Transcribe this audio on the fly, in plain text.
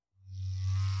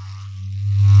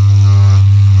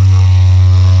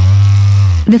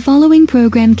The following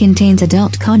program contains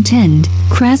adult content,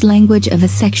 crass language of a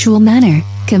sexual manner,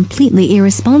 completely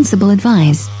irresponsible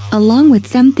advice, along with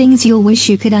some things you'll wish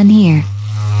you could unhear.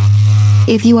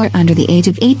 If you are under the age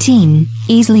of 18,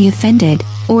 easily offended,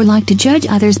 or like to judge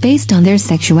others based on their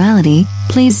sexuality,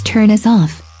 please turn us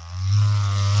off.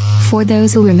 For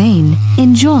those who remain,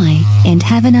 enjoy, and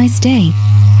have a nice day.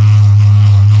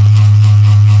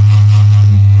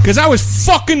 Cause I was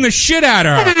fucking the shit out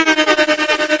of her.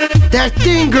 That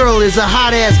thin girl is a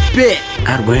hot-ass bit.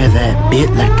 I'd wear that bit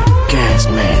like a gas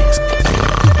mask.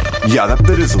 Yeah, that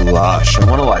bit is lush. I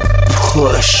want to,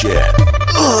 push it.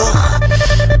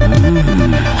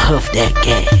 Huff that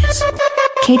gas.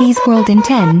 Katie's World in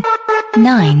 10,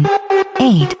 9,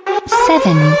 8,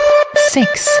 7,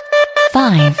 6,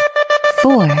 5,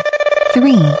 4,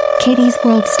 3. Katie's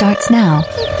World starts now.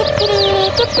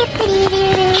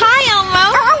 Hi,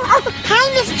 Elmo. Hi,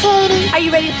 Miss Katie. Are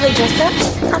you ready to play dress up?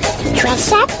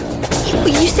 Dress up? Well,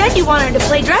 you said you wanted to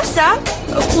play dress up.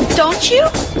 Well, don't you?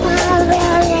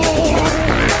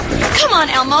 Come on,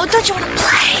 Elmo. Don't you want to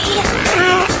play?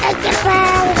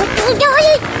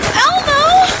 Elmo!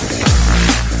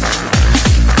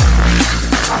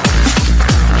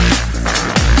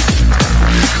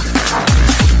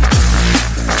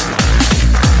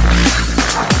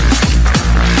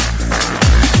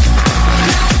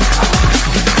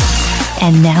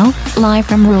 And now, live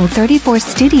from Rule 34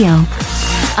 Studio,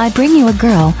 I bring you a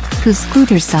girl who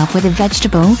screwed herself with a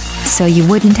vegetable so you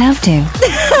wouldn't have to.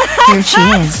 Here she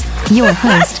is, your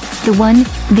host, the one,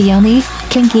 the only,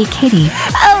 Kinky Katie.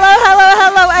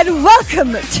 Hello, and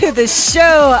welcome to the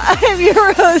show. I'm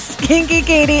your host, Kinky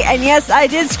Katie, and yes, I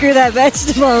did screw that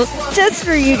vegetable just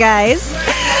for you guys.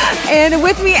 And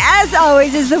with me, as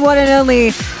always, is the one and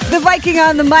only, the Viking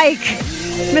on the mic,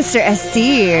 Mr.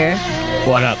 SC.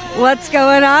 What up? What's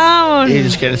going on? You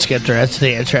just gonna skip the rest of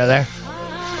the intro there?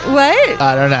 What?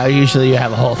 I don't know. Usually you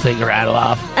have a whole thing to rattle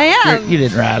off. I am. You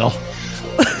didn't rattle.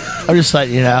 I'm just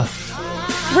letting you know.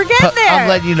 We're getting there. I'm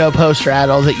letting you know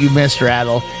post-rattle that you missed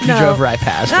rattle. You drove right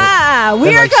past it. We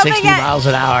are like coming 60 at... miles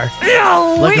an hour.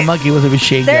 No, like a monkey with a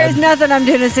machine gun. There's nothing I'm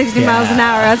doing at 60 miles an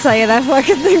hour. I'll tell you that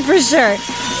fucking thing for sure.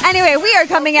 Anyway, we are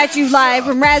coming at you live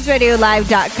from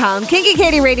RazRadioLive.com,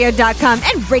 KinkyKatieRadio.com,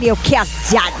 and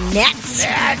RadioCast.net.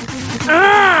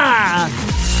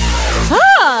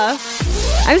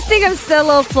 I think I'm still a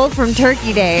little full from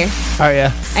Turkey Day. Are you?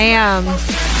 I am.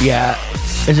 Yeah.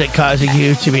 Is it causing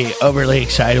you to be overly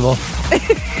excitable?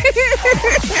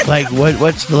 Like,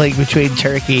 what's the link between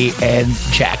turkey and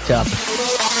jacked up?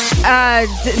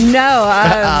 No.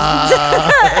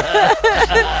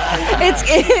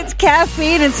 It's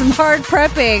caffeine and some hard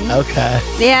prepping. Okay.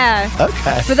 Yeah.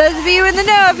 Okay. For those of you in the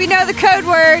know, if you know the code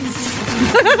words.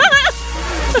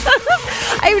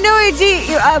 I have no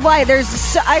idea why.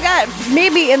 I got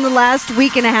maybe in the last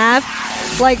week and a half,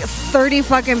 like 30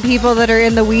 fucking people that are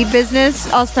in the weed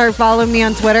business all start following me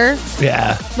on Twitter.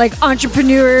 Yeah. Like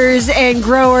entrepreneurs and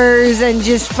growers and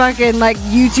just fucking like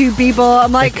YouTube people.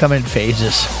 I'm like, they come in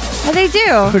phases. Oh, they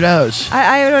do. Who knows?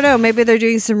 I don't know. Maybe they're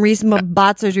doing some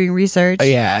bots are doing research.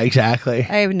 Yeah, exactly.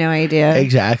 I have no idea.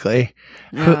 Exactly.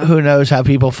 Who knows how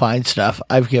people find stuff?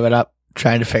 I've given up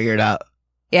trying to figure it out.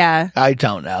 Yeah. I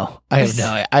don't know. I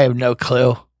have no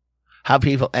clue how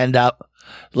people end up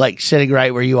like sitting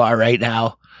right where you are right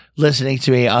now, listening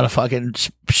to me on a fucking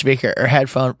speaker or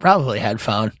headphone, probably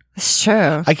headphone. It's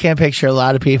true. I can't picture a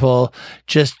lot of people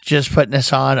just putting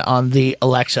this on the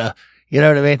Alexa. You know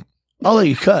what I mean? Although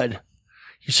you could.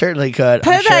 You certainly could.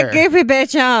 Put that goofy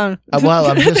bitch on. Well,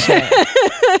 I'm just saying.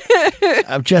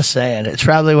 I'm just saying. It's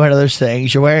probably one of those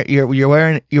things. You're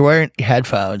wearing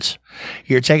headphones.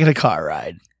 You're taking a car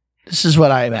ride. This is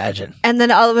what I imagine. And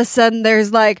then all of a sudden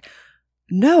there's like,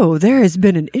 no, there has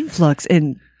been an influx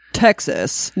in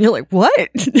Texas. And you're like, what?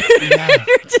 Yeah.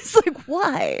 You're just like,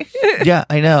 why? Yeah,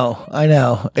 I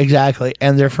know. Exactly.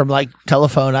 And they're from like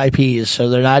telephone IPs. So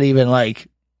they're not even like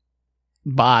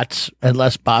bots,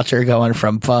 unless bots are going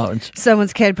from phones.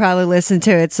 Someone's kid probably listened to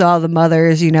it, so all the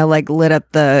mothers, like lit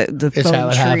up the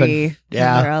phone tree. Happened.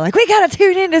 Yeah. And they're all like, we gotta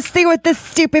tune in to see what this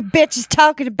stupid bitch is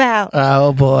talking about.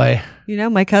 Oh boy.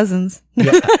 My cousins.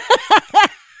 Yeah.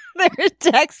 They're in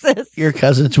Texas. Your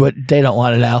cousins, they don't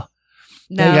want to know.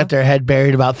 No. They got their head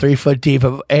buried about 3 foot deep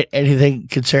of anything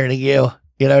concerning you.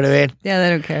 You know what I mean? Yeah, they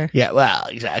don't care. Yeah, well,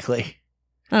 exactly.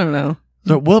 I don't know.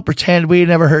 We'll pretend we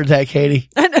never heard that, Katie.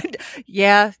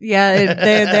 Yeah,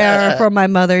 they are from my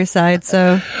mother's side,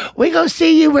 so We gonna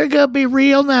see you. We're gonna be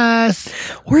real nice.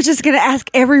 we're just gonna ask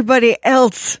everybody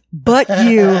else but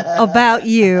you about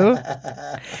you.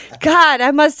 God,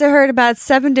 I must have heard about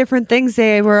 7 different things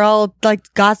they were all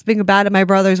like gossiping about at my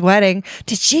brother's wedding.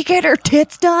 Did she get her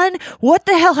tits done? What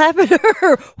the hell happened to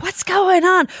her? What's going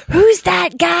on? Who's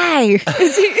that guy?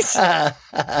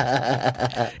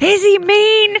 Is he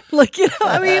mean? Like, you know,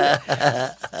 I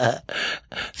mean,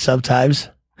 Sometimes.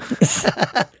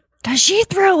 does she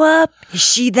throw up? Is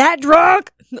she that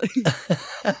drunk? Did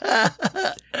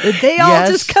they all Yes.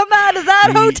 just come out of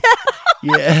that hotel?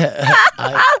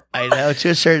 Yeah, I know. To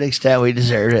a certain extent, we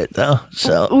deserved it, though.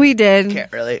 So We did.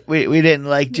 can't really. We didn't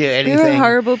like do We anything. were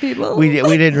horrible people. We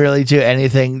didn't really do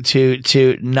anything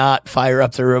to not fire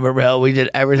up the rumor mill. We did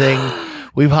everything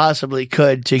we possibly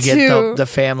could to get the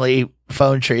family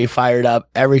phone tree fired up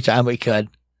every time we could,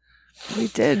 We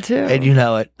did too. and you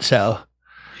know it. So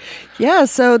Yeah,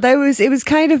 so it was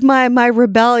kind of my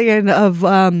rebellion of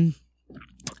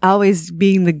always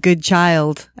being the good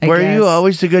child. I were guess. you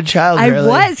always the good child? I really?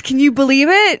 was. Can you believe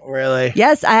it? Really?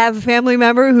 Yes, I have a family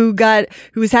member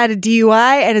who's had a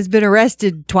DUI and has been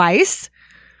arrested twice.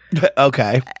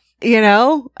 Okay. You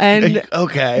know, and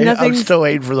Okay. I'm nothing's- still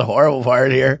waiting for the horrible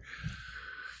part here.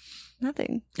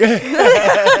 nothing.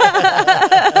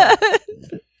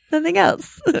 Nothing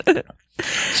else.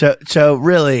 So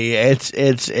really,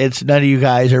 it's none of you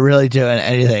guys are really doing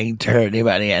anything to hurt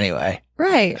anybody anyway.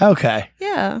 Right. Okay.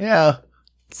 Yeah. Yeah.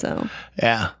 So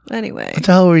Yeah. anyway. What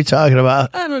the hell were we talking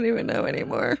about? I don't even know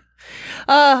anymore.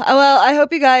 Well, I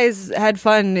hope you guys had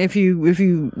fun if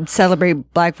you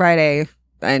celebrate Black Friday,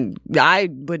 and I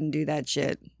wouldn't do that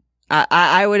shit.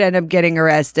 I would end up getting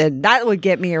arrested. That would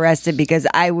get me arrested because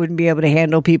I wouldn't be able to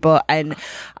handle people, and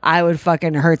I would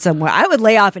fucking hurt someone. I would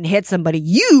lay off and hit somebody.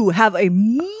 You have a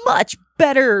much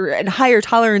better and higher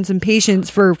tolerance and patience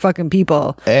for fucking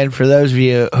people. And for those of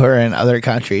you who are in other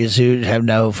countries who have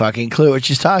no fucking clue what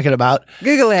she's talking about,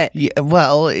 Google it. yeah,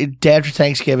 well, day after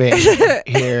Thanksgiving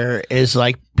here is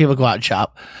like people go out and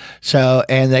shop. So,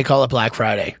 and they call it Black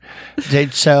Friday.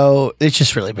 So it's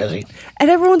just really busy. And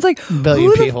everyone's like,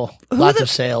 Billion who the- people, who lots the- of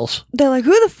sales. They're like,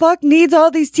 who the fuck needs all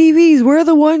these TVs? We're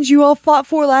the ones you all fought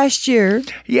for last year.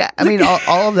 Yeah, I mean,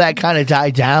 all of that kind of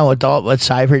died down with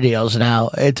cyber deals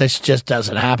now. It just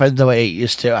doesn't happen the way it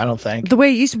used to, I don't think. The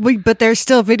way it used to be, but there's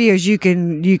still videos you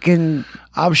can.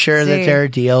 I'm sure that See. there are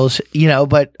deals,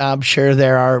 but I'm sure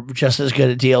there are just as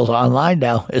good deals online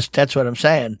now. That's what I'm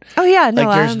saying. Oh yeah, no,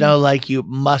 Like there's no like you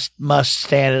must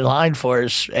stand in line for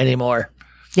us anymore.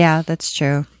 Yeah, that's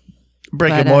true.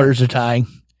 Brick But, and mortars are dying.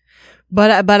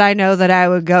 But I know that I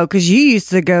would go because you used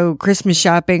to go Christmas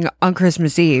shopping on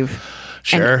Christmas Eve.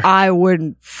 Sure, And I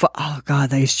wouldn't. Oh God,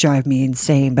 they used to drive me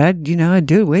insane. But I'd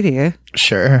do it with you.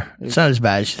 sure. It's not as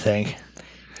bad as you think.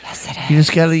 Yes, it is. You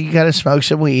just gotta smoke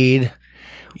some weed.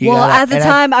 At the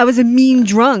time, I was a mean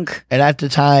drunk. And at the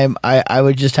time, I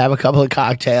would just have a couple of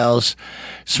cocktails,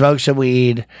 smoke some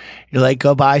weed. You like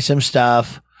go buy some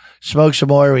stuff, smoke some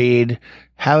more weed,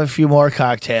 have a few more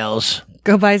cocktails,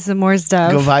 Go buy some more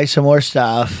stuff. go buy some more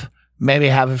stuff, maybe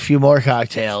have a few more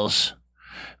cocktails,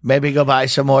 maybe go buy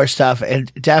some more stuff,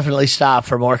 and definitely stop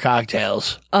for more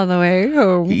cocktails. on the way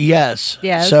home. Yes.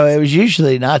 Yes. So it was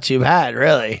usually not too bad,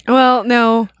 really. Well,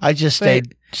 no. I just But-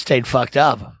 stayed fucked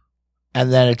up,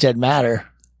 and then it didn't matter.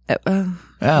 Yeah.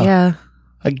 Yeah.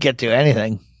 I could get to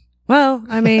anything. Well,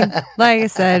 I mean, like I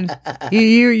said,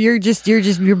 you're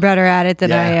better at it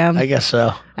than I am. I guess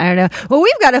so. I don't know. Well,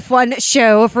 we've got a fun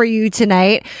show for you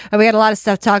tonight. We had a lot of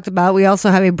stuff talked about. We also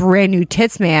have a brand new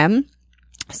Tits Man.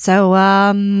 So,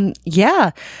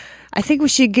 yeah, I think we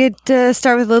should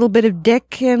start with a little bit of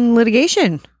dick and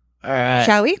litigation, All right.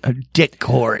 shall we? A dick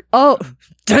court. Oh,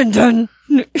 dun dun.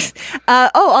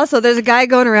 Also, there's a guy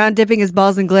going around dipping his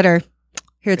balls in glitter.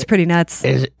 Here, it's pretty nuts.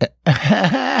 Is it?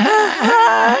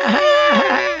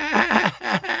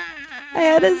 I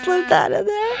had to slip that in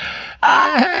there.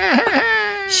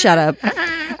 Shut up. All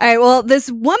right. Well,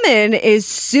 this woman is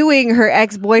suing her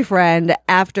ex-boyfriend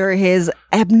after his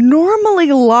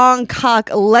abnormally long cock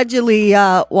allegedly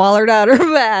wallered out her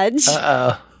vag.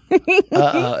 Uh-oh.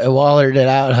 It wallered it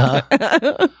out,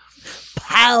 huh?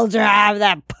 Pile drive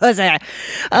that pussy.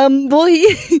 Well,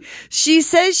 she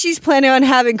says she's planning on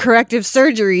having corrective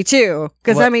surgery too.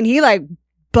 Cause What? I mean, he like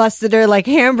busted her like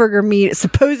hamburger meat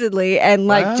supposedly and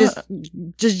like just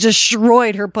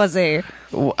destroyed her pussy.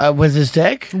 With his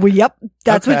dick? Well, yep.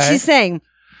 That's what Okay. she's saying.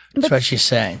 That's what she's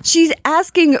saying. She's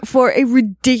asking for a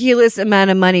ridiculous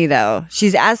amount of money though.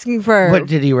 She's asking for What,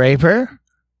 did he rape her?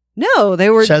 no, they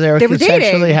were So they were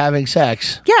consensually dating. having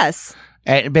sex. Yes.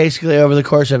 And basically over the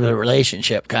course of a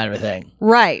relationship kind of a thing.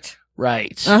 Right.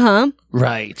 Right. Uh-huh.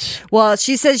 Right. Well,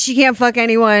 she says she can't fuck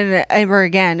anyone ever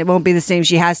again. It won't be the same.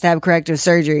 She has to have corrective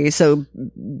surgery. So,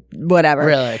 whatever.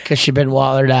 Really? Because she's been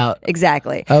wallered out.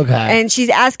 Exactly. Okay. And she's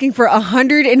asking for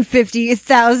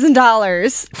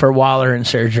 $150,000. For Waller and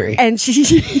surgery. And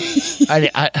she...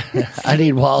 I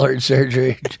need Waller and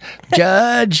surgery.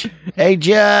 Judge. Hey,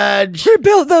 Judge.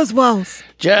 Rebuild those walls.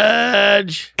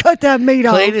 Judge. Cut that meat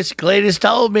off. Cletus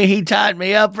told me he tied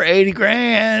me up for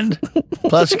 $80,000.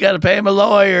 Plus, got to pay him a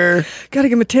lawyer. Gotta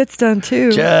get my tits done,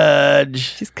 too.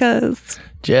 Judge. Just cuz.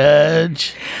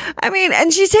 Judge. I mean,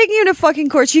 and she's taking him to fucking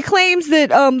court. She claims that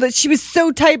that she was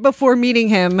so tight before meeting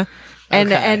him.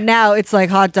 And now it's like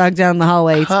hot dog down the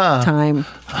hallway time.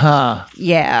 Huh.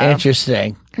 Yeah.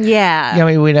 Interesting. Yeah. I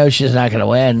mean, we know she's not going to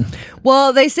win.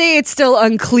 Well, they say it's still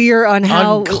unclear on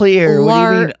how unclear. What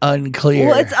do you mean unclear?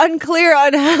 Well, it's unclear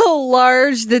on how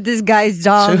large that this guy's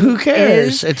dong So who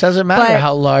cares? is, It doesn't matter but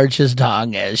how large his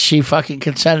dong is. She fucking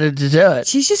consented to do it.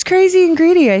 she's just crazy and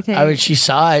greedy, I think. I mean, she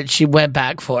saw it. She went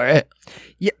back for it.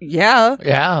 Yeah.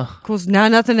 Yeah. Of course, now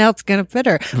nothing else gonna fit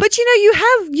her. But you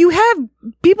have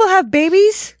people have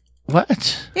babies.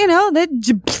 What? You know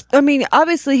that. I mean,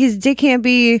 obviously his dick can't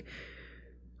be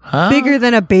bigger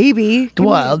than a baby.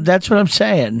 Well, that's what I'm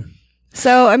saying.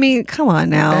 So I mean, come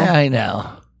on now. Yeah, I know.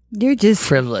 You're just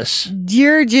frivolous.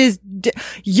 You're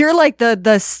like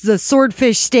the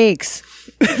swordfish steaks.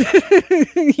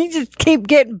 You just keep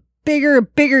getting bigger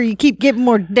and bigger. You keep getting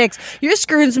more dicks. You're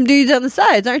screwing some dudes on the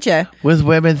sides, aren't you? With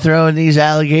women throwing these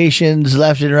allegations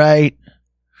left and right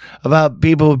about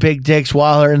people with big dicks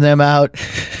wallering them out.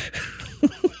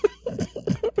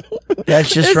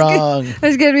 That's just wrong.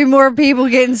 There's going to be more people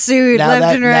getting sued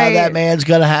left and right. Now that man's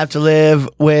going to have to live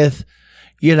with,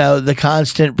 the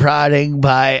constant prodding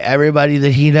by everybody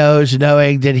that he knows,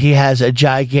 knowing that he has a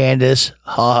gigantic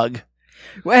hog.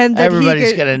 And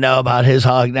everybody's going to know about his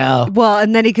hog now. Well,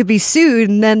 and then he could be sued,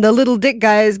 and then the little dick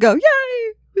guys go, yay!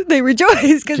 They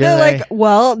rejoice because they're like,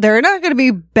 well, they're not going to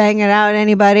be banging out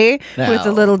anybody with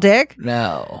a little dick.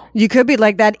 No. You could be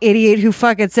like that idiot who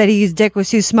fucking said his dick was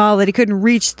too small that he couldn't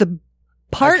reach the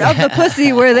part of the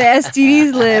pussy where the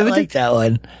STDs lived. I like that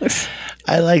one.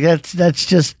 I like that's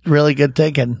just really good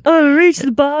thinking. Oh, reach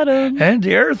the bottom. And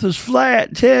the earth is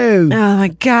flat too. Oh my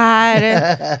God.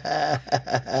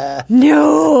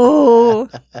 No.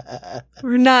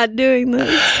 We're not doing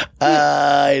this.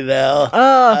 I know.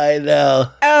 I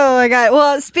know. Oh my God.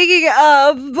 Well, speaking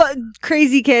of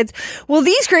crazy kids,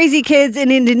 these crazy kids in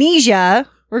Indonesia,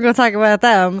 we're going to talk about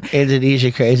them.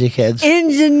 Indonesia crazy kids.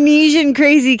 Indonesian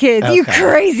crazy kids. Okay. You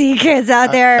crazy kids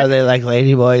out there. Are they like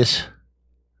lady boys?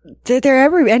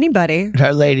 They're anybody.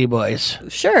 They're lady boys.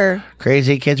 Sure.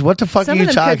 Crazy kids. What the fuck are you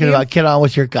talking about? Get on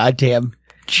with your goddamn.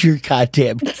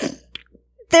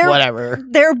 Whatever.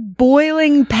 They're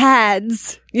boiling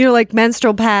pads. Like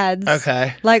menstrual pads.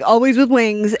 Okay. Like always with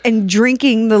wings and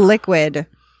drinking the liquid.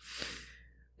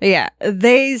 Yeah.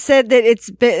 They said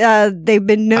that they've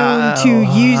been known to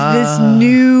use this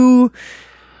new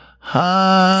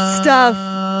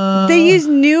stuff. They use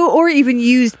new or even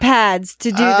used pads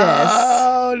to do this.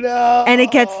 Oh, no. And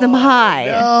it gets them high.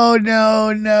 No.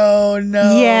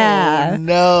 Yeah.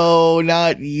 No,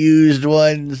 not used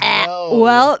ones. No.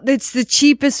 Well, it's the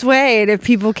cheapest way. And if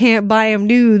people can't buy them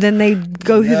new, then they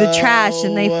go through the trash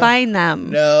and they find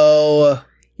them. No.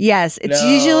 Yes.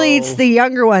 Usually it's the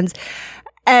younger ones.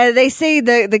 They say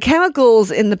the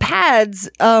chemicals in the pads,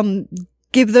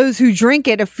 give those who drink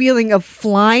it a feeling of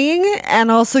flying and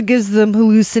also gives them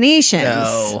hallucinations.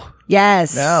 No.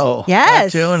 Yes. No.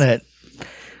 Yes. Not doing it.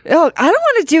 Oh, I don't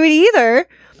want to do it either.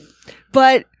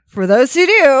 But for those who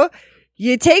do,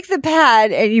 you take the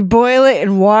pad and you boil it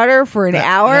in water for an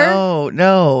hour.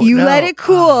 No. You let it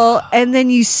cool and then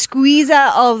you squeeze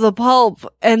out all of the pulp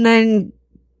and then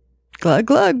glug,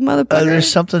 glug, motherfucker.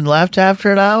 There's something left after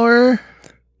an hour?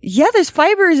 Yeah, there's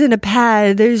fibers in a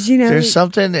pad. There's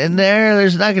something in there.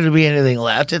 There's not going to be anything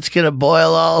left. It's going to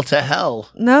boil all to hell.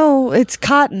 No, it's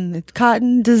cotton.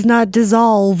 Cotton does not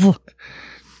dissolve.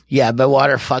 Yeah, but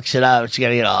water fucks it up. It's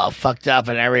going to get all fucked up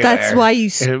and everywhere. That's why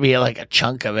it'll be like a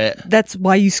chunk of it. That's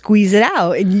why you squeeze it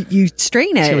out and you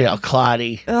strain it. It's going to be all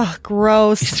cloddy. Ugh,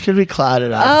 gross. It's going to be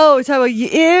clotted up. Oh, talk about ew.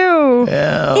 Ew.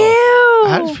 Ew.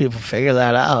 How does people figure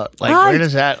that out? Like, where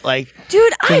does that, like...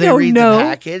 Dude, I don't read know. The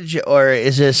package, or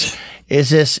is this Is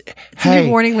this, a new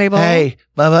warning label. Hey,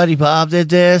 my buddy Bob did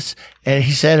this, and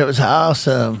he said it was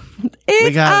awesome.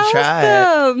 It's gotta try it.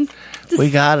 awesome. We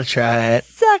gotta try it.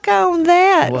 Suck on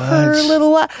that for a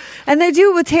little while, and they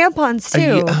do it with tampons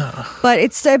too.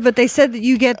 But they said that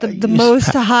you get the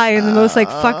most high and the most like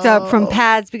fucked up from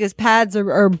pads because pads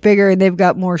are bigger and they've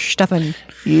got more stuffing.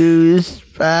 Use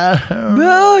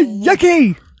Oh,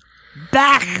 yucky!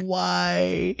 Back.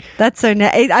 Why? That's so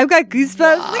I've got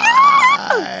goosebumps.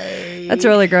 That's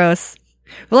really gross.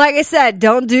 But like I said,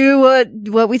 don't do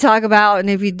what we talk about, and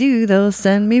if you do, they'll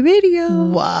send me video.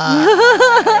 Why?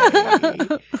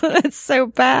 It's so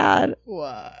bad.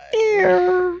 Why?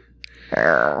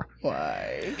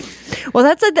 Why? Well,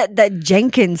 that's like that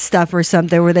Jenkins stuff or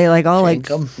something where they like all like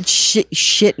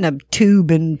shit in a tube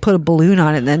and put a balloon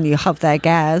on it, and then you huff that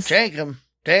gas. Jenkum.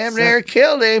 Damn near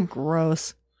killed him.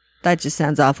 Gross. That just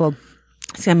sounds awful.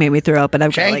 It's gonna make me throw up, and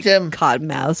I've got like cotton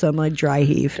mouth, so I'm like dry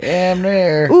heave. Damn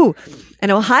near. Ooh, an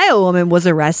Ohio woman was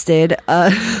arrested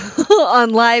on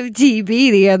live TV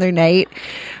the other night.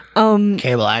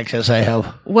 Cable access, I hope.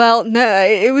 Well, no,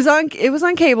 it was on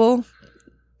cable.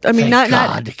 I mean, Thank not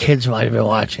God, the kids might have been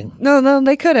watching. No,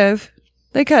 they could have.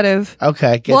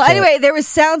 Okay. Well, anyway, there was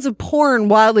sounds of porn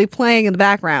wildly playing in the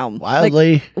background.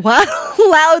 Wildly?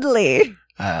 Loudly.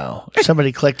 Oh,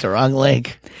 somebody clicked the wrong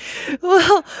link.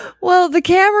 Well, the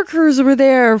camera crews were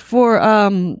there for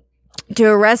to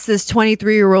arrest this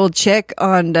 23-year-old chick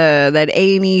on that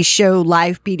A&E show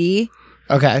Live PD.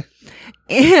 Okay.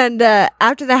 And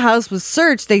after the house was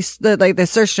searched, they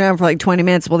searched around for like 20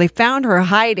 minutes. Well, they found her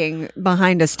hiding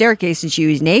behind a staircase, and she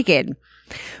was naked.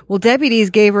 Well, deputies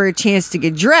gave her a chance to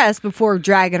get dressed before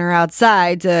dragging her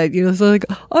outside to, so like,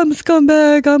 I'm a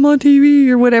scumbag, I'm on TV,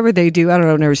 or whatever they do. I don't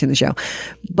know, I've never seen the show.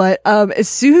 But as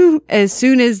soon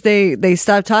as they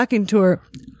stopped talking to her,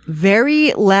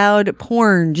 very loud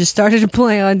porn just started to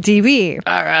play on TV.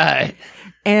 All right.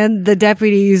 And the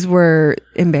deputies were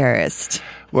embarrassed.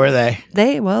 Were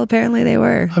they? Well, apparently they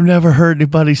were. I've never heard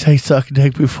anybody say suck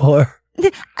dick before.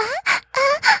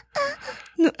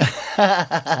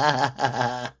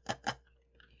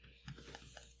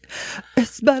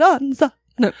 Esperanza.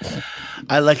 No.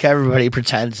 I like everybody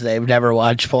pretends they've never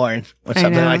watched porn when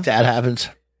something like that happens.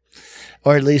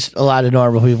 Or at least a lot of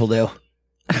normal people do.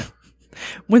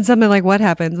 When something like what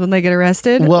happens? When they get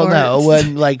arrested? Well, no,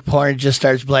 when like porn just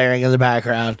starts blaring in the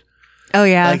background. Oh,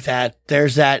 yeah. Like that.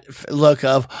 There's that look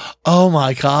of, oh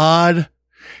my God,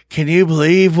 can you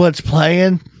believe what's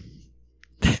playing?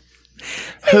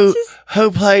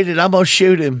 Who played it? I'm going to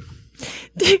shoot him.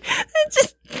 It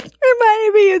just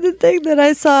reminded me of the thing that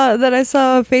I saw on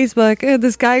Facebook.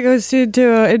 This guy goes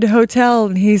into a hotel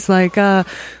and he's like,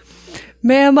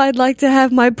 ma'am, I'd like to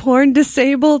have my porn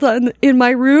disabled in my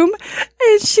room.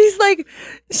 And she's like,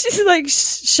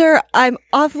 sure, I'm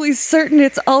awfully certain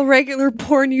it's all regular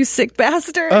porn, you sick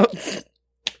bastard. Oh.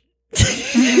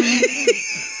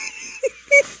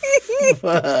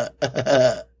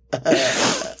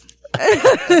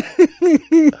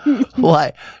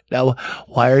 Why? Now,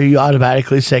 why are you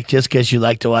automatically sick just because you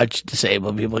like to watch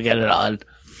disabled people get it on?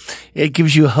 It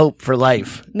gives you hope for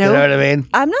life. No, you know what I mean?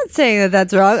 I'm not saying that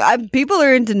that's wrong. People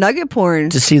are into nugget porn.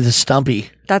 To see the stumpy.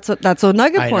 That's what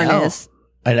nugget porn is.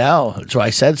 I know. That's why I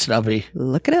said stumpy.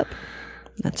 Look it up.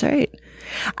 That's right.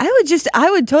 I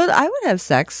would have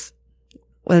sex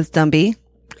with stumpy.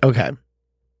 Okay.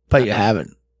 But you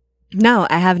haven't. No,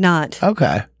 I have not.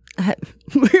 Okay.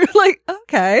 We're like,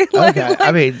 okay. Okay.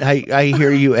 I mean, I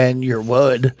hear you, and you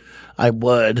would. I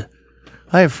would.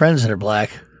 I have friends that are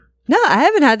black. No, I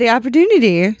haven't had the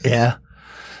opportunity. Yeah.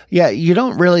 Yeah, you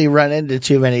don't really run into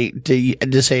too many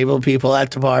disabled people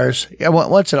at the bars. Yeah,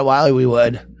 once in a while we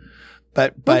would.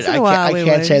 But I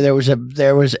can't say there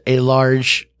was a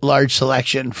large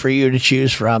selection for you to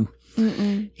choose from.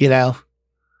 Mm-mm. You know?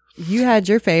 You had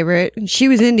your favorite, and she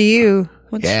was into you.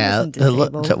 Yeah.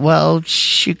 Well,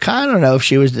 she I don't know if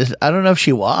she was. I don't know if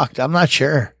she walked. I'm not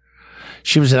sure.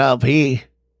 She was an LP,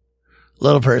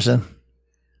 little person.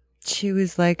 She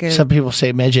was like Some people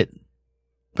say midget,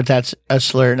 but that's a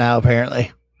slur now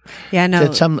apparently. Yeah, no.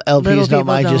 That some LPs don't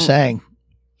mind you saying.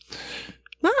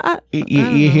 Well,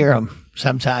 you hear them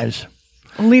sometimes.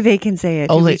 Only they can say it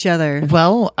to each other.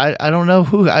 Well, I don't know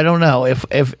who. I don't know if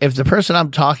the person I'm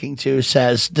talking to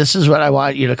says this is what I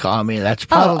want you to call me. That's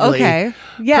probably okay.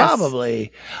 Yes,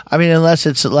 probably. I mean, unless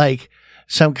it's like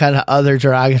some kind of other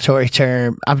derogatory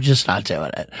term, I'm just not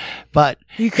doing it. But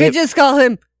you could just call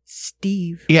him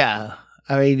Steve. Yeah.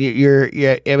 I mean, you're.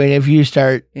 I mean, if you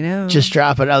start, just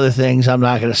dropping other things, I'm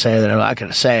not going to say that. I'm not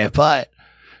going to say it. But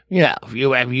if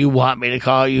you want me to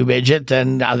call you midget,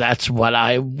 then that's what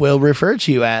I will refer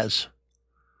to you as.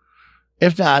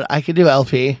 If not, I could do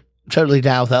LP. Totally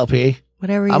down with LP.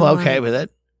 Whatever you I'm want. okay with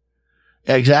it.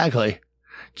 Exactly.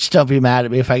 Just don't be mad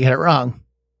at me if I get it wrong.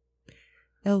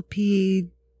 LP,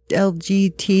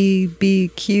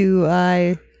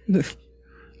 LGTBQI.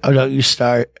 Oh, don't you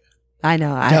start. I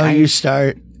know. Don't you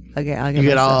start. Okay, I'll You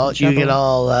get all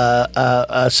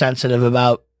sensitive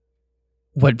about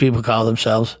what people call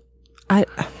themselves.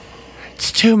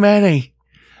 It's too many.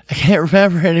 I can't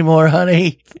remember anymore,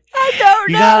 honey. I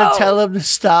don't know. You gotta tell them to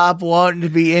stop wanting to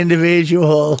be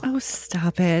individual. Oh,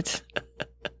 stop it.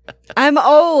 I'm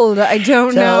old. I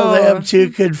don't know. Tell them to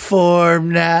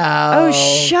conform now. Oh,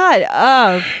 shut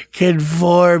up.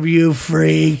 Conform, you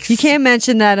freaks. You can't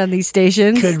mention that on these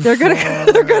stations. They're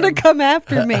gonna come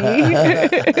after me.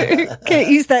 Can't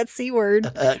use that C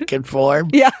word. Conform?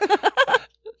 Yeah.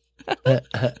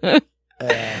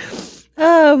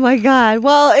 Oh my God.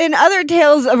 Well, in other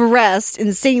tales of arrest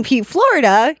in St. Pete,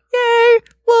 Florida, yay,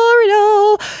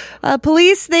 Florida,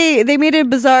 police, they made a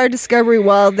bizarre discovery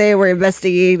while they were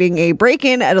investigating a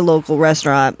break-in at a local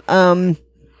restaurant.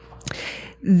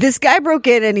 This guy broke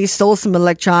in and he stole some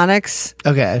electronics.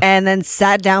 Okay. And then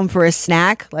sat down for a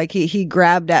snack. Like he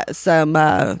grabbed some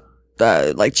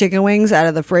like chicken wings out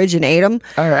of the fridge and ate them.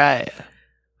 All right.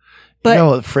 But, you know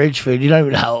what, fridge food, you don't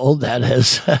even know how old that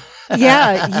is.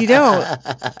 Yeah, you don't.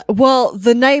 Well,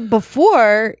 the night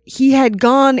before, he had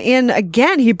gone in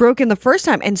again. He broke in the first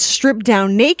time and stripped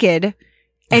down naked,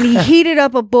 and he heated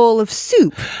up a bowl of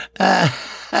soup. I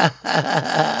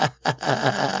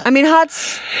mean,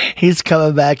 He's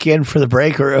coming back in for the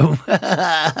break room.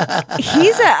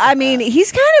 He's kind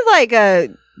of like a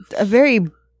very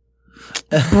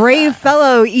brave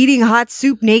fellow eating hot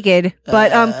soup naked,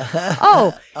 but I'm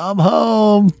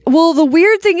home. Well, the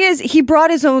weird thing is he brought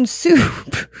his own soup.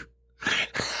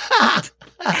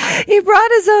 He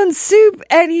brought his own soup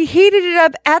and he heated it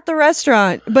up at the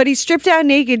restaurant, but he stripped down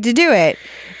naked to do it.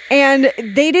 And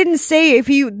they didn't say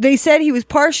they said he was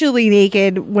partially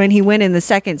naked when he went in the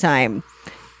second time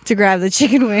to grab the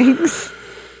chicken wings.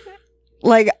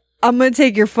 Like, I'm going to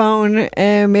take your phone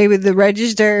and maybe the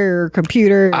register or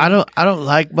computer. I don't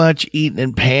like much eating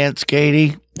in pants,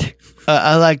 Katie.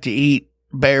 I like to eat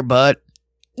bare butt.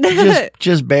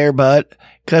 Just bare butt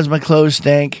because my clothes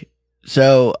stink.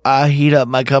 So I heat up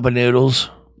my cup of noodles.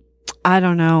 I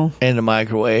don't know. In the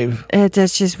microwave.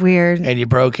 That's just weird. And you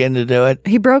broke in to do it?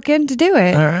 He broke in to do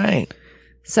it. All right.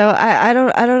 So I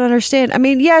don't understand. I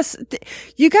mean, yes,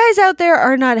 you guys out there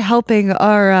are not helping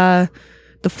our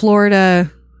the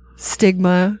Florida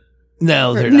stigma.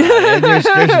 No, they're not. There's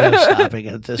no stopping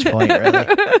at this point, really.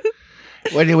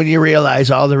 When you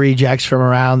realize all the rejects from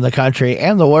around the country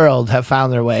and the world have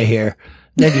found their way here,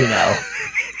 then you know.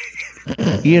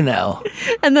 You know.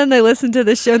 And then they listen to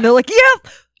the show and they're like, yep,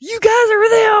 you guys are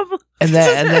them. And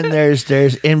then there's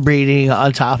inbreeding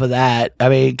on top of that. I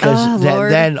mean, because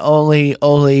then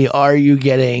only are you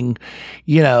getting,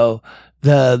 you know,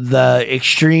 the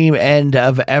extreme end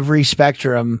of every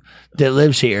spectrum that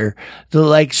lives here.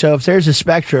 So if there's a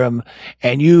spectrum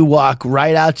and you walk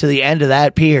right out to the end of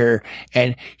that pier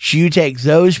and you take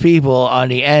those people on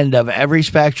the end of every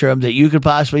spectrum that you could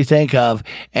possibly think of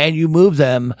and you move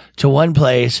them to one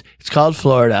place, it's called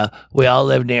Florida. We all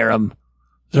live near them.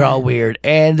 They're all weird.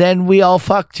 And then we all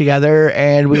fuck together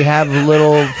and we have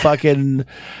little fucking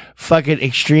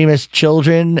extremist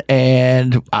children.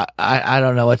 And I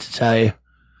don't know what to tell you.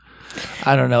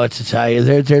 I don't know what to tell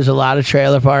you. There's a lot of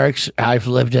trailer parks. I've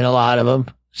lived in a lot of them.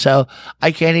 So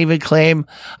I can't even claim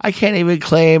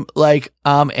like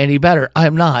I'm any better.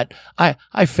 I'm not. I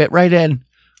fit right in.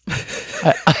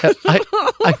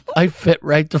 I fit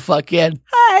right the fuck in.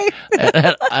 Hi.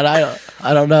 And I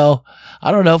don't know. I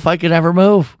don't know if I could ever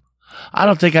move. I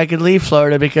don't think I could leave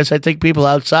Florida because I think people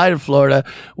outside of Florida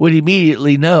would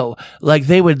immediately know. Like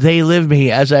they live me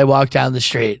as I walk down the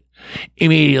street.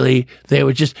 Immediately they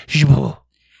would just,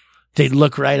 they'd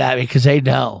look right at me because they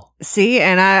know. See,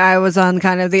 and I was on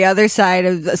kind of the other side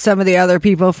of some of the other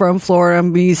people from Florida.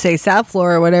 When you say South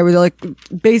Florida or whatever, they're like,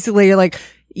 basically you're like,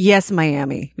 yes,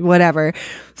 Miami, whatever.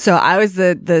 So I was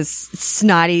the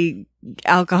snotty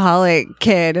alcoholic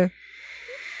kid.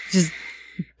 Just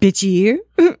bitchy.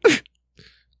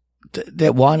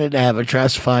 That wanted to have a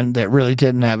trust fund that really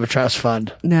didn't have a trust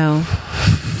fund. No.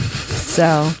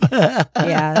 So,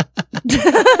 yeah.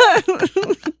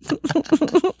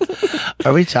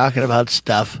 Are we talking about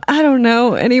stuff? I don't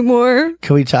know anymore.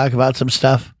 Can we talk about some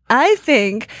stuff? I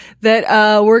think that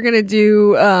we're going to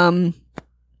do... Or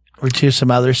do some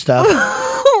other stuff.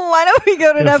 Why don't we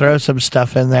go to throw some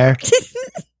stuff in there?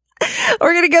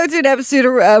 We're going to go to an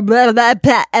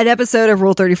episode of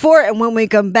Rule 34. And when we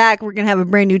come back, we're going to have a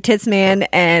brand new Tits Man.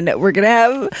 And we're going to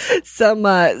have some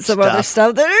other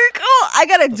stuff that are cool. I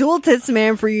got a dual Tits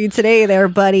Man for you today there,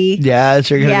 buddy. Yeah, is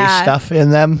there going to be stuff in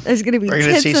them? There's going to be We're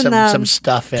tits going to see some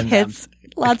stuff in tits. them.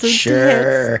 Lots of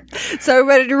sure. tits. So,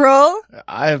 ready to roll?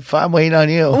 I'm waiting on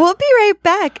you. We'll be right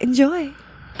back. Enjoy.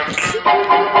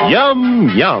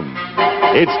 Yum, yum.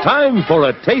 It's time for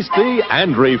a tasty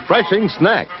and refreshing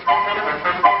snack.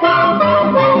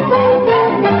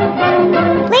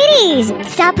 Ladies,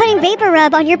 stop putting vapor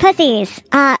rub on your pussies.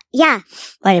 Yeah.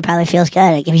 Well, it probably feels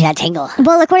good. It gives you that tingle.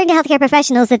 Well, according to healthcare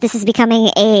professionals, that this is becoming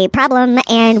a problem,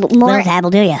 and more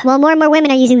and more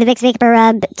women are using the Vicks Vapor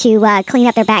Rub to clean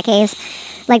up their back caves.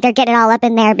 Like, they're getting it all up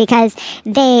in there because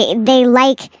they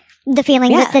like the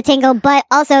feeling with the tingle, but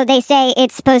also they say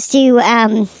it's supposed to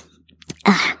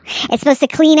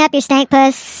clean up your stank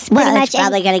puss pretty much. It's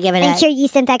probably going to give it and cure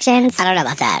yeast infections. I don't know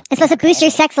about that. It's supposed to boost your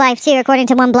sex life too, according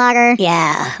to one blogger.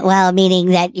 Yeah, well,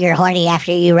 meaning that you're horny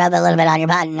after you rub a little bit on your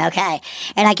button. Okay,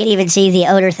 and I can even see the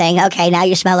odor thing. Okay, now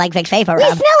you smell like Vicks Vapor Rub.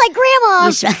 You smell like grandma.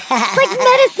 It's like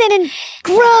medicine and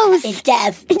gross. It's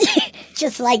death.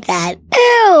 Just like that.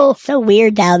 Ew. So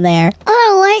weird down there. I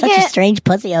don't like Such a strange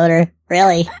pussy odor.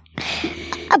 Really.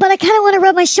 But I kind of want to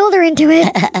rub my shoulder into it.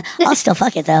 I'll still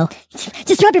fuck it, though.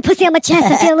 Just rub your pussy on my chest.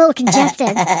 I feel a little congested.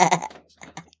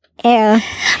 Ew.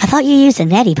 I thought you used a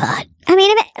neti pot. I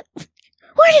mean,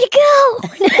 where did it go?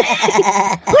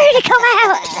 Where did it come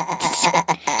out?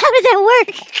 How does that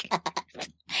work?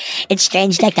 It's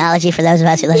strange technology for those of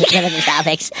us who live in the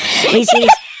tropics.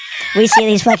 We see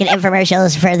these fucking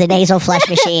infomercials for the nasal flush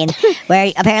machine, where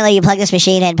apparently you plug this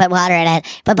machine in, put water in it,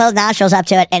 put both nostrils up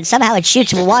to it, and somehow it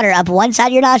shoots water up one side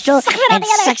of your nostril and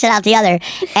sucks it out the other.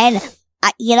 And,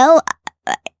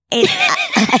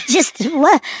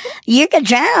 you're gonna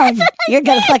drown. You're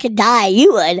gonna fucking die.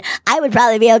 You would. I would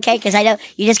probably be okay because I know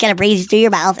you just gotta breathe through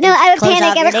your mouth. No, I would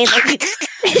panic.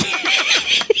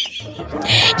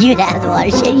 You'd have the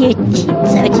water shit. You're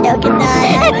so joking,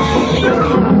 die.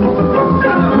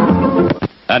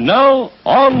 And now,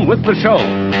 on with the show.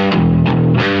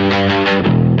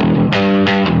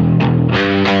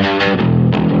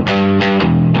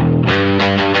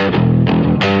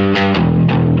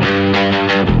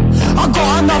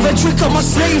 Another trick on my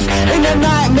sleeve, in a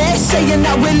nightmare, saying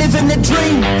that we're living the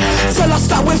dream. Till I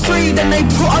start with free, then they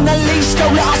put on a leash.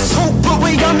 Don't let us talk, but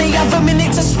we only have a minute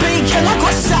to speak. And I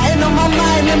got something on my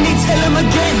mind, let me tell them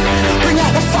again. Bring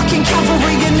out the fucking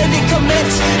cavalry and let it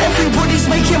commence. Everybody's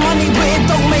making money, but it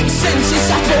don't make sense.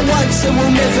 It's happened once and we'll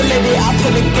never let it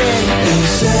happen again. They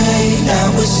say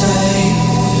that we're safe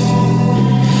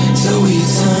till we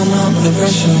turn up the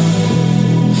pressure.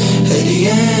 At the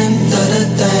end of the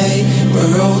day,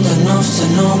 we're old enough to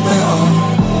know better.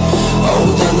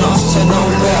 Old enough to know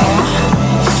better.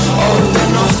 Old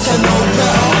enough to know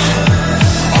better.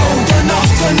 Old enough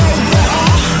to know better.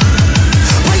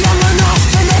 We're young enough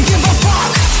to not give a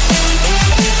fuck.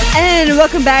 And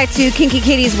welcome back to Kinky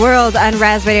Katie's World on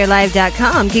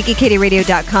RazRadioLive.com,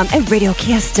 KinkyKatieRadio.com, and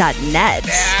RadioCast.net.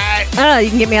 I don't know, you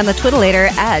can get me on the Twitter later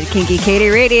at Kinky Katie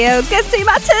Radio. Get see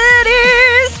my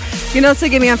titties! You can also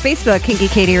get me on Facebook, Kinky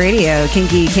Katie Radio,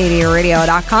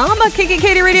 KinkyKatieRadio.com,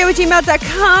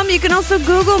 KinkyKatieRadio@gmail.com. You can also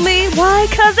Google me. Why?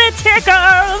 Because it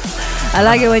tickles. I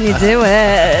like it when you do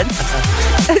it.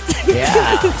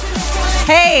 Yeah.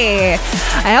 Hey,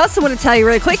 I also want to tell you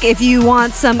really quick, if you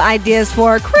want some ideas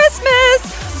for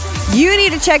Christmas, you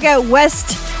need to check out West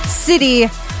City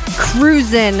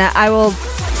Cruisin'. I will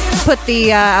put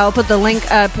the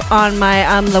link up on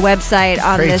my the website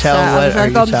on Pray this. Tell, what are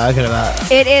you talking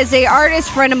about? It is a artist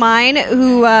friend of mine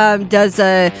who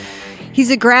he's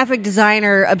a graphic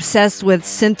designer obsessed with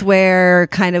synthware,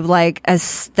 kind of like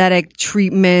aesthetic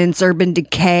treatments, Urban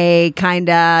Decay, kind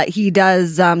of. He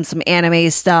does some anime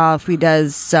stuff. He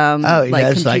does some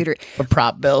computer, like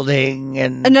prop building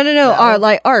and no.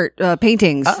 art,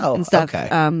 paintings and stuff. Okay.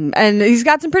 And he's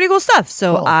got some pretty cool stuff.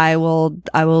 So cool. I will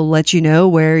let you know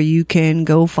where you can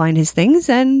go find his things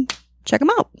and check them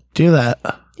out. Do that.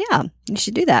 Yeah, you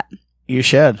should do that. You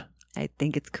should. I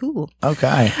think it's cool.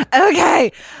 Okay.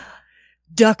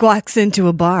 Duck walks into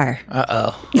a bar.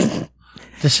 Uh-oh.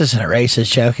 This isn't a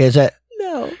racist joke, is it?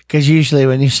 No. Because usually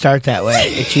when you start that way,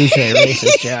 it's usually a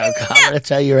racist joke. I'm going to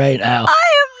tell you right now. I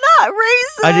am not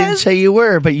racist. I didn't say you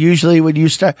were, but usually when you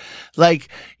start, like,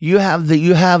 you have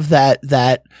that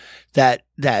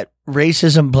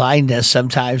racism blindness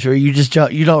sometimes where you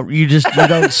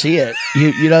don't see it.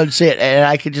 You don't see it. And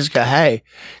I could just go, hey,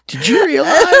 did you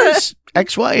realize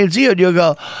X, Y, and Z? And you'll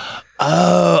go,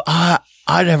 Oh, I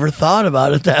never thought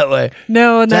about it that way.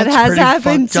 No, and That's that has pretty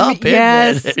happened to fucked me. up,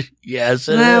 Yes. isn't it? Yes,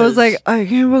 it And I was is. like, I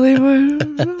can't believe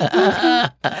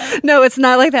it. No, it's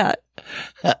not like that.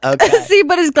 Okay. See,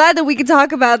 but it's glad that we can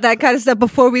talk about that kind of stuff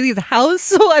before we leave the house,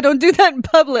 so I don't do that in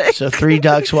public. So 3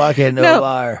 ducks walk into a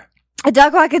bar. A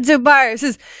duck walks into a bar. It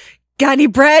says, "Got any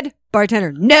bread?"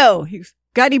 Bartender, "No." He goes,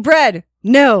 "Got any bread?"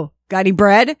 "No." "Got any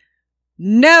bread?"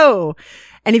 "No."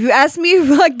 And if you ask me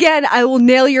again, I will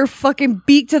nail your fucking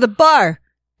beak to the bar.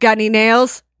 "Got any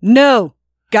nails?" "No."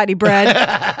 "Got any bread?"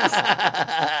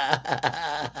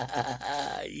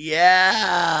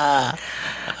 Yeah.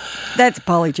 That's a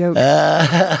Polly joke.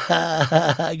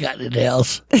 I got the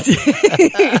nails.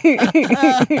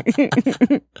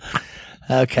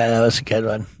 Okay, that was a good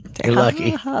one. You're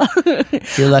lucky.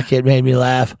 You're lucky it made me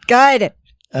laugh. Good.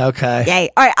 Okay. Yay.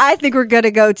 All right, I think we're going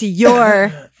to go to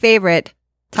your favorite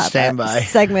top Standby.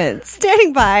 segment.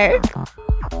 Standing by.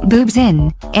 Boobs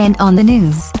in and on the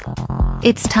news.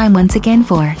 It's time once again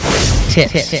for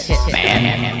Tips.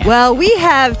 Well, we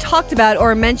have talked about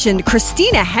or mentioned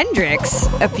Christina Hendricks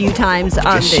a few times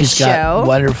on this She's show. got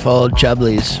wonderful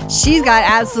jubblies. She's got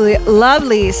absolutely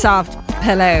lovely soft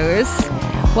pillows.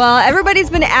 Well, everybody's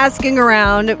been asking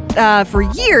around for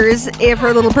years if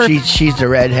her little She's the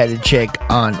redheaded chick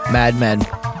on Mad Men.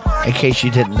 In case you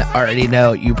didn't already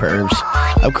know, you pervs.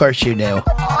 Of course you knew.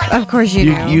 Of course you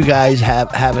knew. You guys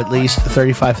have at least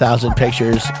 35,000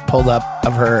 pictures pulled up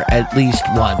of her at least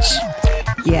once.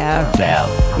 Yeah. Now.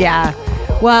 Yeah.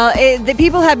 Well, the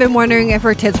people have been wondering if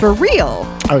her tits were real.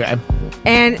 Okay.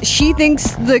 And she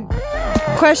thinks the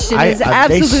question is they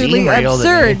absolutely seem real to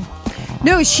absurd. me.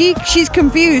 No, she's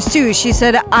confused too. She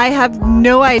said, "I have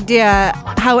no idea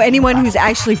how anyone who's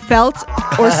actually felt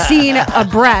or seen a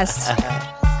breast,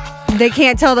 they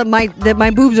can't tell that my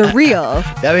boobs are real."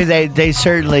 I mean, they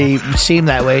certainly seem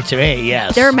that way to me,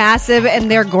 yes. They're massive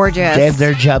and they're gorgeous.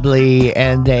 They're jubbly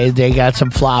and they got some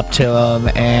flop to them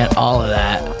and all of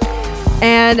that.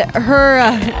 And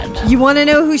her, you want to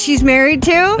know who she's married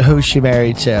to? Who's she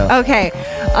married to? Okay.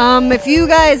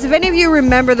 If any of you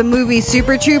remember the movie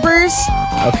Super Troopers,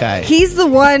 Okay. he's the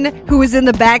one who was in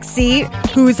the back seat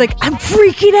who was like, "I'm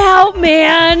freaking out,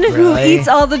 man." Who Really? eats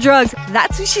all the drugs.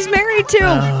 That's who she's married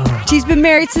to. She's been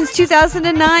married since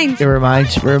 2009. It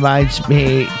reminds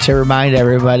me to remind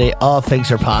everybody all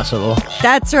things are possible.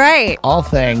 That's right. All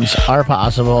things are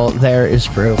possible. There is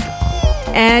proof.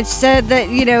 And she said that,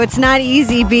 it's not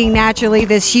easy being naturally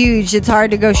this huge. It's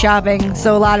hard to go shopping.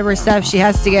 So a lot of her stuff, she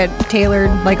has to get tailored,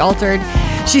 altered.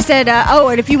 She said,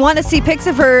 and if you want to see pics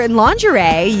of her in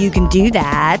lingerie, you can do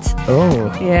that. Oh.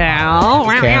 Yeah.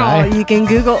 Can I? You can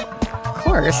Google, of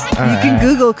course. All you can right.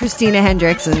 Google Christina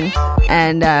Hendricks and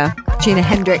Gina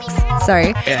Hendricks,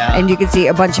 sorry. Yeah. And you can see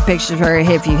a bunch of pictures of her.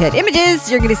 If you hit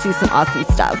images, you're going to see some awesome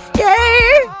stuff.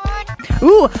 Yay!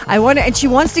 Ooh, and she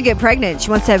wants to get pregnant. She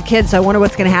wants to have kids, so I wonder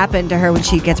what's going to happen to her when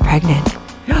she gets pregnant.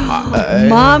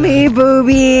 Mommy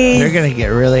boobies. They're gonna get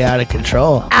really out of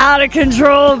control. Out of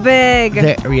control, big.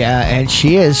 Yeah, and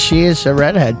she is a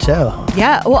redhead too.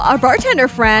 Yeah, well, our bartender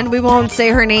friend, we won't say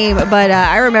her name, but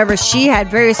I remember she had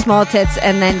very small tits,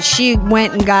 and then she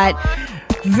went and got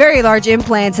very large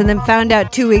implants, and then found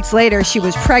out 2 weeks later she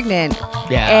was pregnant.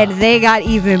 Yeah. And they got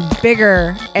even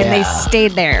bigger, and they Yeah.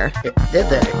 stayed there. Did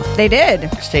they? They did.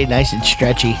 Stayed nice and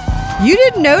stretchy. You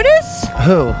didn't notice?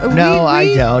 Who? No, I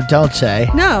we- don't. Don't say.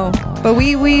 No, but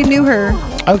we knew her.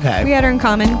 Okay. We had her in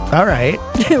common. All right.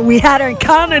 We had her in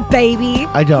common, baby.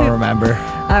 I don't remember.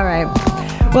 All right.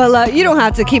 Well, you don't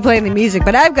have to keep playing the music,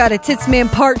 but I've got a Tits Man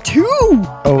Part 2.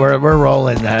 Oh, we're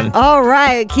rolling then. All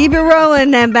right. Keep it rolling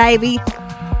then, baby.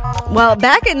 Well,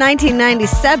 back in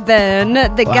 1997,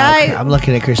 the Wow, guy... I'm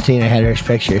looking at Christina Hendricks'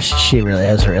 pictures. She really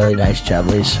has really nice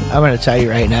jubblies. I'm going to tell you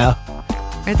right now.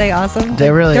 Aren't they awesome? They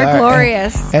really are. They're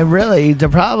glorious. And really, the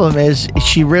problem is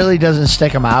she really doesn't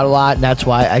stick them out a lot, and that's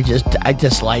why I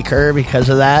dislike her because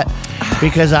of that.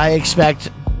 Because I expect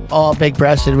all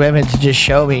big-breasted women to just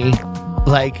show me,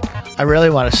 I really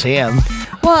want to see them.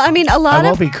 Well, I mean, a I lot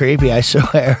won't be creepy, I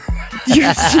swear.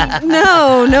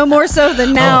 No more so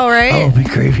than now, right? I won't be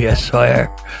creepy, I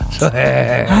swear.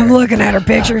 I'm looking at her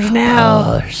pictures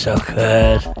now. Oh, they're so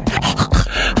good.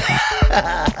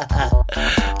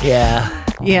 Yeah.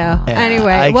 Yeah. Yeah,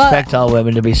 Anyway, I well, expect all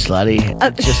women to be slutty.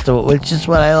 It's just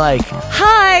what I like.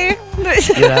 hi. You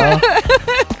know,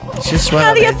 it's just what How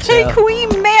I'm do you into. think we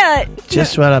met?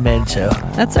 Just what I'm into.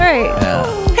 That's right.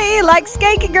 Yeah. Hey, like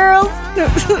skanky girls.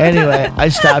 Anyway, I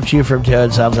stopped you from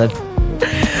doing something.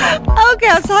 Okay,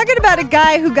 I was talking about a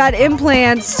guy who got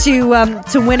implants to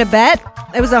win a bet.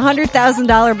 It was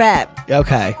 $100,000 bet.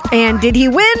 Okay. And did he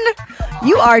win?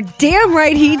 You are damn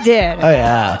right he did. Oh,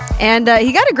 yeah. And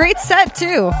he got a great set,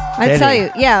 too. I tell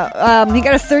you. Yeah. He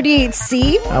got a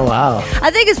 38C. Oh, wow. I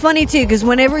think it's funny, too, because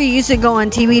whenever he used to go on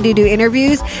TV to do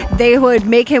interviews, they would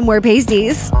make him wear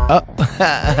pasties. Oh,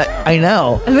 I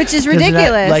know. Which is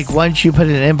ridiculous. Like, once you put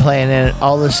an implant in,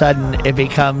 all of a sudden it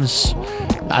becomes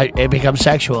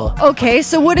sexual. Okay,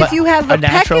 so what if you have a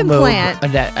pec implant?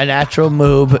 A natural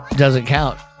moob doesn't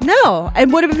count. No.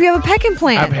 And what if you have a pec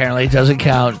implant? Apparently it doesn't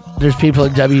count. There's people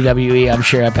in WWE, I'm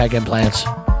sure, have pec implants.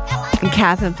 And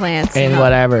calf implants. And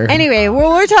whatever. Anyway,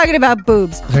 we're talking about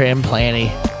boobs. They're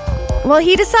implanty. Well,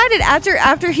 he decided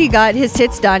after he got his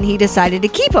tits done, he decided to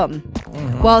keep them.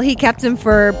 Mm-hmm. Well, he kept them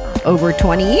for over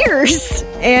 20 years.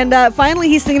 And finally,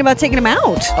 he's thinking about taking them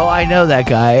out. Oh, I know that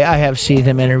guy. I have seen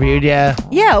him interviewed, yeah.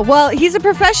 Yeah, well, he's a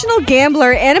professional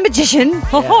gambler and a magician,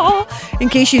 in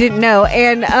case you didn't know.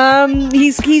 And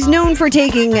he's known for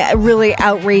taking really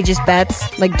outrageous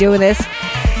bets, like doing this.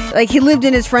 Like, he lived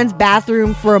in his friend's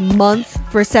bathroom for a month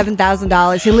for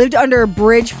 $7,000. He lived under a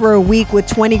bridge for a week with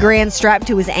 20 grand strapped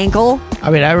to his ankle.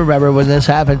 I mean, I remember when this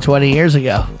happened 20 years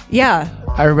ago. Yeah.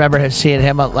 I remember seeing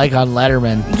him like on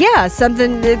Letterman. Yeah,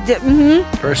 something.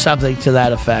 Or something to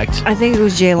that effect. I think it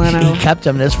was Jay Leno. He kept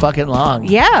him this fucking long.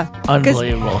 Yeah.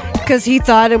 Unbelievable. Because he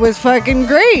thought it was fucking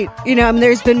great. You know, I mean,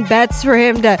 there's been bets for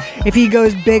him to, if he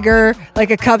goes bigger,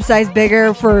 like a cup size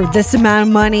bigger for this amount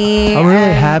of money. I'm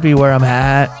really happy where I'm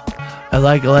at. I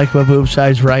like my boob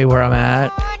size right where I'm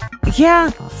at.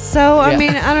 Yeah. So, I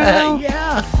mean, I don't know.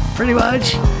 Yeah, pretty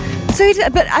much. So,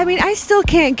 but I mean, I still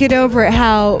can't get over it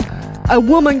how a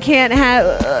woman can't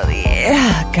have.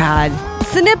 God,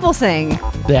 it's the nipple thing.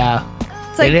 Yeah,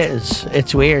 it's like, it is.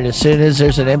 It's weird. As soon as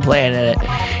there's an implant in it,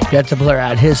 you have to blur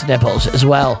out his nipples as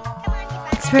well.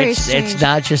 It's very strange. It's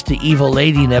not just the evil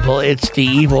lady nipple. It's the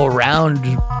evil round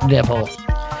nipple.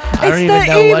 I don't even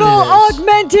know evil what it is.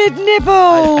 augmented nipple.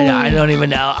 I don't even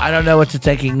know. I don't know what the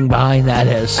thinking behind that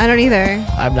is. I don't either.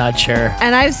 I'm not sure.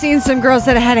 And I've seen some girls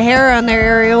that had hair on their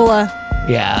areola.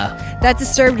 Yeah. That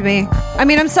disturbed me. I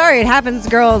mean, I'm sorry it happens to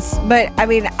girls, but I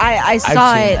mean, I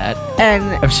saw it. And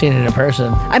I've seen it in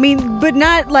person. I mean, but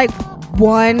not like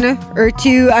one or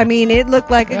two. I mean, it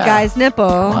looked like a guy's nipple.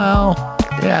 Well,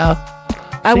 yeah.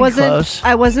 I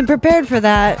wasn't prepared for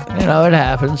that. You know, it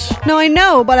happens. No, I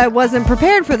know, but I wasn't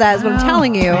prepared for that is what I'm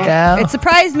telling you. Yeah. It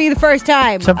surprised me the first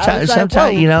time. Sometimes,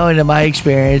 you know, in my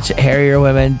experience, hairier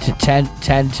women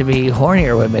tend to be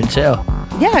hornier women, too.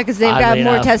 Yeah, because they've got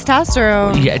more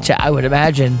testosterone. Yeah, I would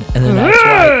imagine. And then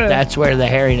that's where the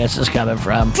hairiness is coming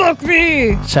from. Fuck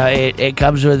me! So it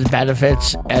comes with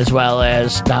benefits as well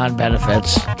as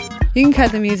non-benefits. You can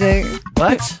cut the music.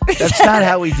 What? That's not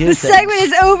how we do the things. The segment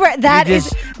is over. That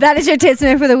is your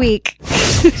Titsman for the week.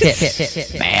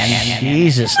 Man,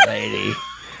 Jesus, lady.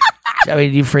 I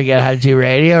mean, you forget how to do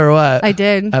radio or what? I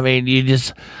did. I mean,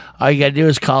 all you gotta do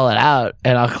is call it out,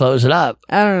 and I'll close it up.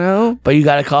 I don't know. But you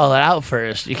gotta call it out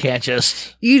first. You can't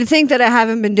just... You'd think that I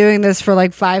haven't been doing this for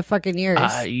like 5 fucking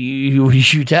years.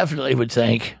 You definitely would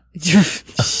think. Shut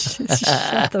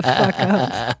the fuck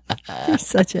up. You're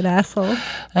such an asshole.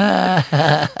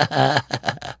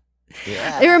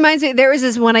 It reminds me, there was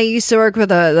this one, I used to work with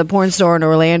the porn store in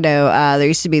Orlando. There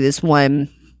used to be this one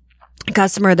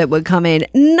customer that would come in,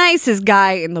 nicest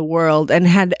guy in the world, and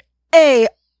had a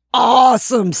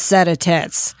awesome set of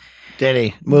tits. Did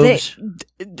he? Moobs?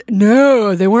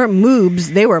 No, they weren't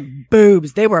moobs. They were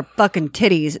boobs. They were fucking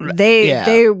titties.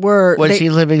 They were... Was he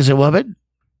living as a woman?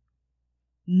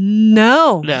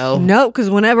 No, because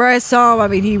whenever I saw him, I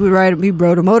mean, he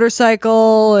rode a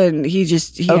motorcycle and he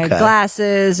had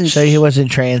glasses. And so he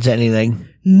wasn't trans anything?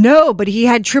 No, but he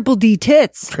had triple D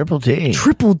tits. Triple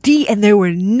D, and they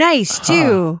were nice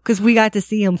too, because we got to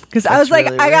see him. Because I was like,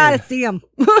 really I gotta see him.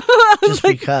 Just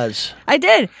because. I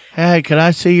did. Hey, can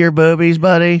I see your boobies,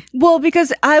 buddy? Well,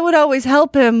 because I would always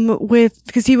help him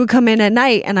because he would come in at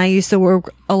night, and I used to work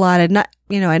a lot at night,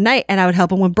 at night, and I would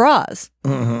help him with bras.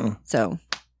 Mm-hmm. So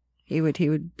he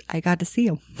would, I got to see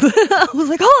him. I was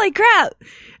like, holy crap.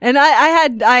 And I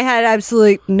had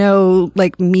absolutely no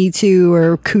like Me Too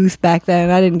or couth back then.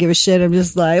 I didn't give a shit. I'm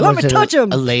just like, let me touch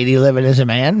him. A lady living as a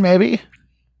man, maybe?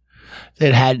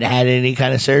 That hadn't had any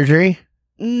kind of surgery?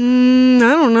 I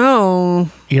don't know.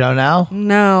 You don't know?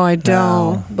 No, I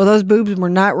don't. No. But those boobs were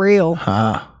not real.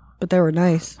 Huh. But they were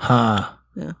nice. Huh.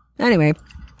 Yeah. Anyway.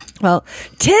 Well,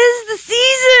 'tis the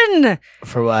season!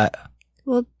 For what?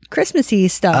 Well, Christmassy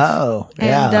stuff. Oh,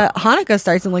 yeah. And Hanukkah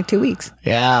starts in like 2 weeks.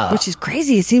 Yeah. Which is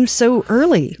crazy. It seems so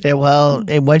early. Yeah, well,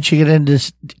 and once you get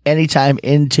into anytime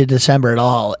into December at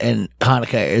all, and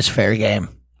Hanukkah is fair game.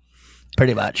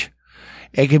 Pretty much.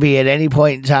 It could be at any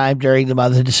point in time during the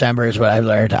month of December is what I've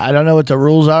learned. I don't know what the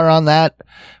rules are on that,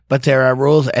 but there are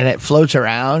rules and it floats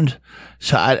around.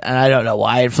 So I don't know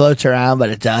why it floats around, but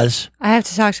it does. I have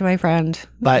to talk to my friend.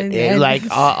 But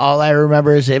all I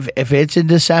remember is if it's in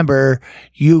December,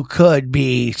 you could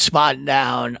be spotting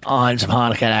down on some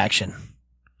Hanukkah action.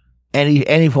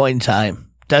 Any point in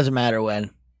time. Doesn't matter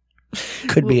when.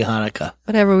 Could be Hanukkah.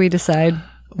 Whatever we decide.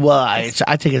 Well, I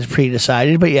think it's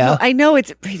pre-decided, but yeah. No, I know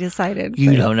it's pre-decided.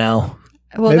 You don't know.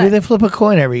 Well, maybe they flip a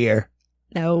coin every year.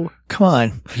 No. Come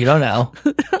on. You don't know.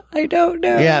 I don't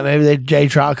know. Yeah, maybe they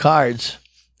draw cards.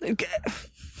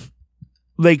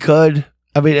 They could.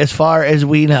 I mean, as far as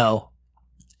we know.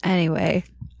 Anyway.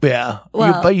 Yeah.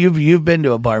 Well, but you've been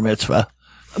to a bar mitzvah.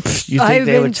 You think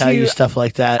they would tell you stuff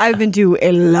like that? I've been to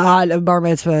a lot of bar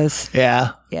mitzvahs.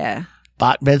 Yeah. Yeah.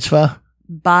 Bat mitzvah?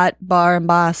 Bat, bar, and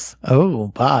boss. Oh,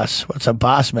 boss. What's a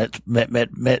boss mitzvah?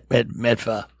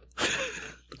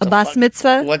 A boss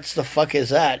mitzvah? What's the fuck is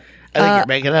that? I think you're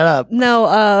making it up. No,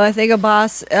 I think a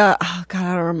boss. Oh, God,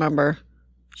 I don't remember.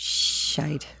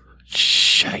 Shite.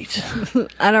 I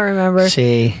don't remember.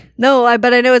 See? No,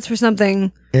 but I know it's for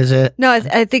something. Is it? No,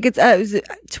 I think it's is it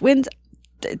twins,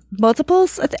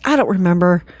 multiples. I don't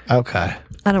remember. Okay.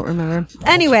 I don't remember.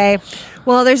 Anyway,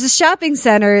 well, there's a shopping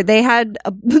center. They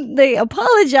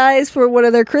apologized for one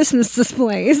of their Christmas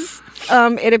displays.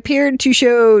 It appeared to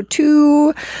show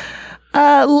 2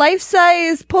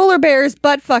 life-size polar bears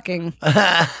butt fucking.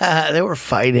 They were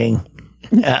fighting.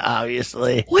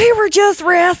 Obviously. We were just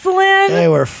wrestling. They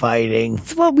were fighting.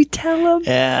 That's what we tell them.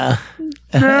 Yeah.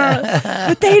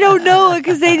 But they don't know it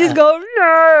because they just go.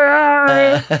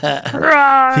 The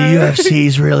UFC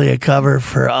is really a cover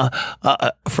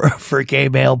for gay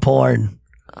male porn.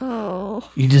 Oh.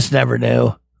 You just never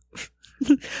knew.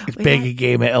 It's big in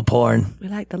gay male porn. We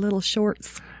like the little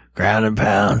shorts. Ground and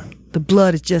pound. The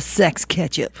blood is just sex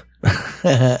ketchup.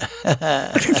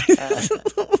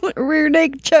 Rear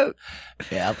naked choke.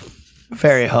 Yep.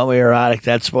 Very homoerotic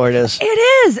that sport is. It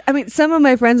is. I mean, some of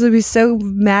my friends would be so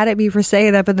mad at me for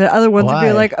saying that, but the other ones would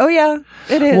be like, "Oh yeah,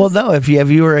 it is." Well, no. If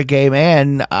you were a gay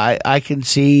man, I can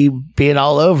see being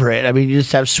all over it. I mean, you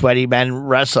just have sweaty men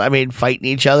wrestle. I mean, fighting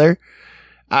each other.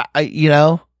 I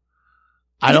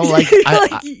don't like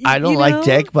I don't like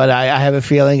dick, but I have a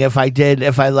feeling if I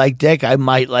like dick, I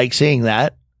might like seeing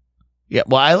that. Yeah,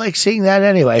 well, I like seeing that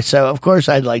anyway, so of course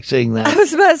I'd like seeing that. I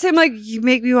was about to say, like, you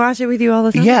make me watch it with you all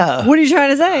the time. Yeah. What are you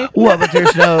trying to say? Well, but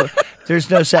there's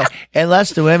no sex. Unless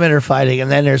the women are fighting, and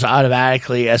then there's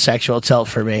automatically a sexual tilt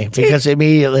for me, because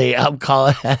immediately I'm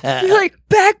calling. You're like,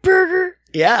 back burger.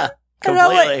 Yeah,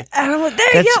 completely. And I'm like,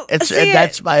 there you go.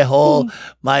 That's my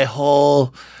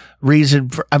whole reason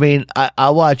for, I mean,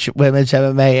 I watch women's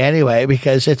MMA anyway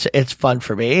because it's fun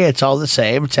for me. It's all the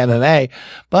same. It's MMA.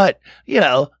 But,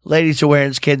 ladies are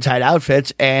wearing skin tight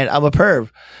outfits and I'm a perv.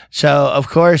 So, of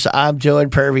course, I'm doing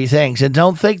pervy things. And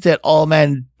don't think that all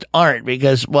men aren't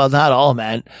because, well, not all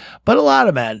men, but a lot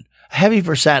of men. A heavy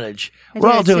percentage. We're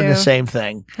all doing the same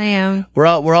thing. I am. We're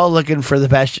all looking for the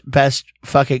best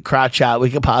fucking crotch shot we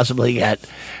could possibly get.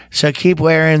 So keep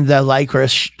wearing the Lycra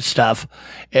stuff.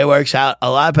 It works out a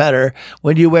lot better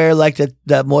when you wear like the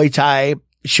Muay Thai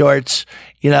shorts,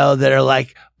 that are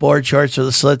like board shorts with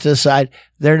a slit to the side.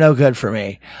 They're no good for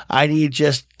me. I need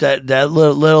just the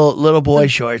little boy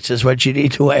shorts is what you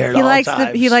need to wear at all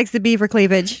times. He likes the beaver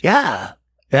cleavage. Yeah.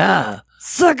 Yeah.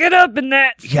 Suck it up in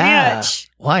that yeah. snatch.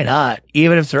 Why not?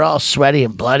 Even if they're all sweaty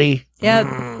and bloody.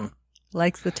 Yep.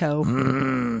 Likes the toe.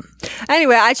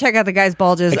 Anyway, I check out the guy's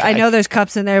bulges. I know there's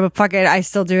cups in there, but fuck it, I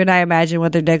still do, and I imagine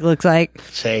what their dick looks like.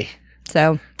 See.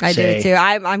 So I do it too.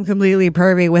 I'm completely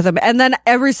pervy with them, and then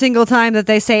every single time that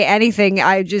they say anything,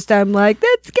 I'm like,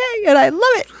 that's gay, and I love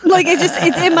it. Like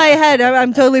it's in my head.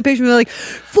 I'm totally picturing like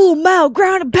full mouth,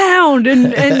 ground and pound,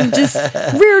 and just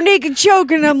rear naked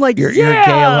choke, and I'm like, your gay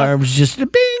alarm's just a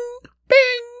bing,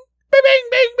 bing. Bing,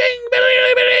 bing, bing, bing,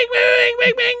 bing, bing, bing,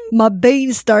 bing, bing. My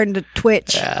bean's starting to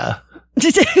twitch. Yeah.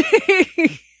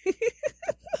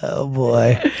 Oh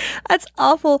boy. That's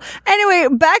awful. Anyway,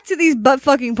 back to these butt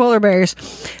fucking polar bears.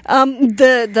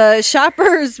 The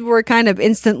shoppers were kind of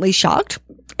instantly shocked,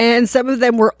 and some of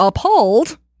them were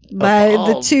appalled by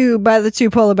the two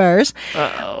polar bears.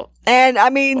 Uh-oh. And I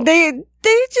mean, they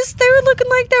were looking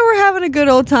like they were having a good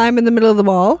old time in the middle of the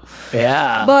mall.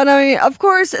 Yeah. But I mean, of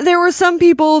course, there were some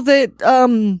people that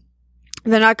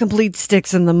they're not complete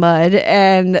sticks in the mud,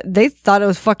 and they thought it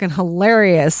was fucking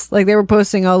hilarious. Like they were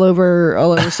posting all over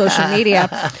social media.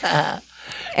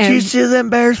 Did you see them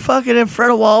bears fucking in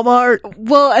front of Walmart?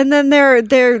 Well, and then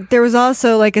there was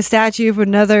also like a statue of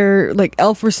another like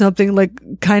elf or something,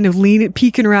 like kind of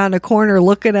peeking around a corner,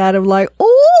 looking at him like,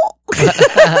 oh.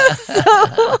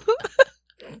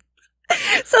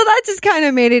 So that just kind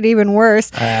of made it even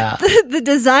worse. The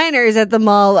designers at the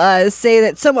mall say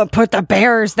that someone put the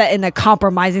bears in a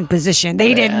compromising position.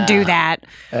 They didn't do that.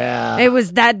 Yeah. It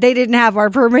was that they didn't have our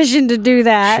permission to do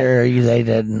that. Sure, they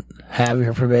didn't have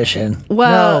your permission.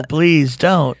 Well, no, please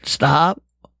don't. Stop.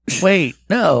 Wait,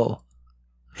 no.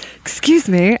 Excuse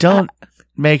me. Don't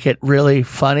make it really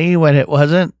funny when it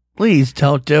wasn't. Please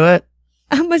don't do it.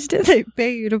 How much did they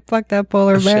pay you to fuck that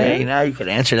polar bear? See, now you can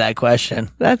answer that question.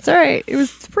 That's all right. It was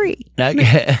free.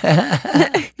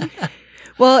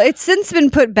 Well, it's since been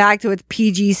put back to its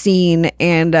PG scene,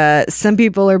 and some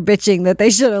people are bitching that they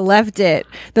should have left it.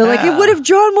 They're like, it would have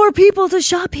drawn more people to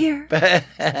shop here.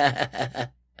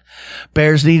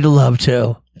 Bears need to love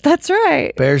too. That's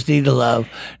right. Bears need to love.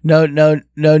 No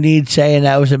need saying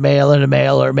that was a male and a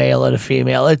male or male and a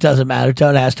female. It doesn't matter.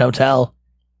 Don't ask, don't tell.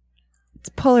 It's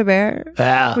polar bear.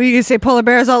 Yeah. Were you gonna say polar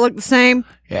bears all look the same?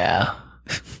 Yeah.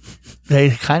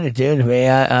 They kind of do to me.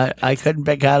 I couldn't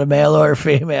pick out a male or a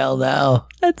female now.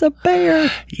 That's a bear.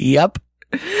 Yep.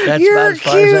 That's you're about as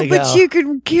far as I cute, go. but you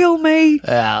can kill me.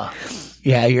 Yeah.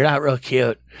 Yeah, you're not real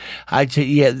cute.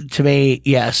 To me,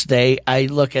 yes, I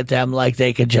look at them like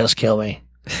they could just kill me.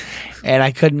 And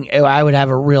I would have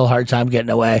a real hard time getting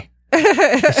away.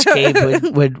 Escape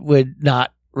would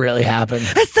not really happen.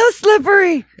 It's so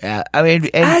slippery. Yeah, I mean,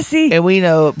 and we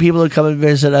know people who come and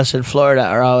visit us in Florida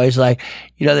are always like,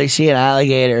 they see an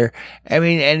alligator. I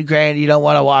mean, and granted, you don't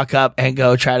want to walk up and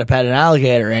go try to pet an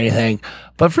alligator or anything,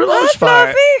 but for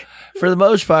the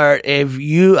most part, if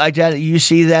you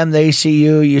see them, they see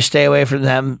you. You stay away from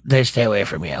them, they stay away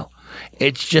from you.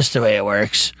 It's just the way it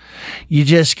works. You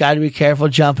just got to be careful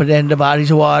jumping into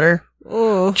bodies of water.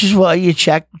 Ooh. Just you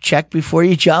check before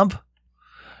you jump.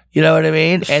 You know what I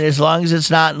mean? And as long as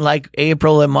it's not in like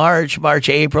April and March,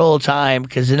 April time,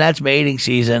 because then that's mating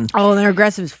season. Oh, they're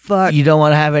aggressive as fuck. You don't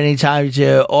want to have any time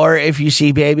to, or if you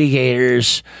see baby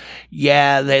gators,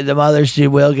 the mothers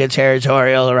will get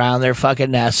territorial around their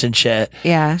fucking nests and shit.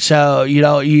 Yeah. So,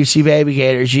 you see baby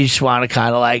gators, you just want to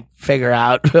kind of like figure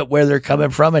out where they're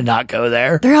coming from and not go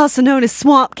there. They're also known as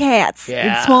swamp cats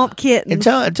and swamp kittens.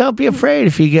 And don't be afraid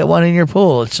if you get one in your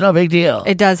pool. It's no big deal.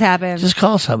 It does happen. Just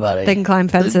call somebody. They can climb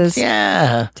fences.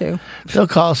 Yeah. Too. They'll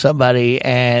call somebody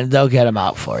and they'll get them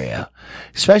out for you.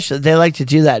 Especially, they like to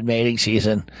do that in mating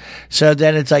season. So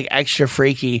then it's like extra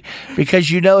freaky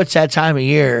because it's that time of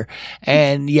year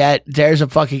and yet there's a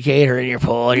fucking gator in your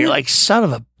pool and you're like, son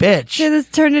of a bitch. Yeah, this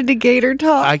turned into gator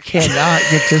talk. I cannot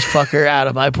get this fucker out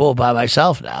of my pool by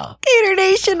myself now. Gator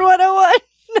Nation 101.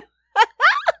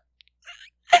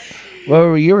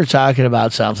 You were talking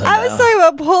about something. I was talking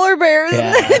about polar bears, and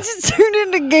then it just turned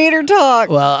into gator talk.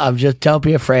 Well, don't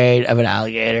be afraid of an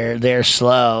alligator. They're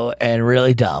slow and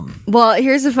really dumb. Well,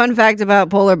 here's a fun fact about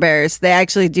polar bears. They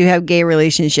actually do have gay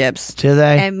relationships. Do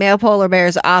they? And male polar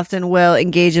bears often will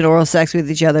engage in oral sex with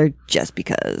each other just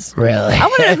because. Really? I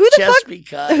want to know who the fuck,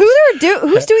 because.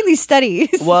 who's doing these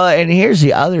studies? Well, and here's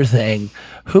the other thing.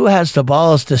 Who has the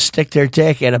balls to stick their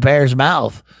dick in a bear's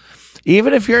mouth?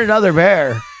 Even if you're another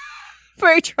bear.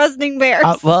 Very trusting bears.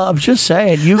 Well, I'm just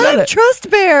saying, you gotta trust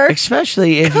bear.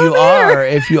 Especially if you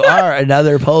are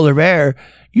another polar bear,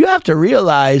 you have to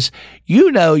realize,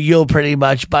 you'll pretty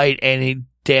much bite any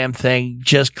damn thing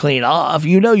just clean off.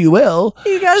 You will.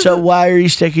 So why are you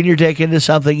sticking your dick into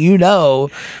something you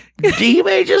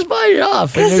may just bite it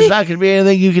off, and there's not going to be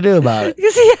anything you can do about it.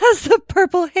 Because he has the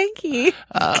purple hanky.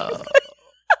 Let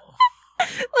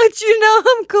you know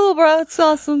I'm cool, bro. It's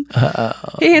awesome.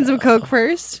 He hands him Coke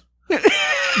first.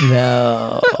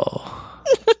 No.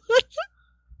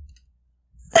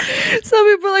 Some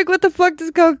people are like, what the fuck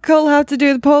does Coca-Cola have to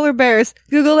do with polar bears?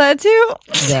 Google that too?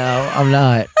 No, I'm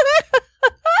not.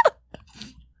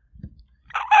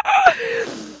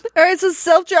 All right, so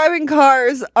self-driving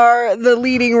cars are the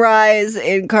leading rise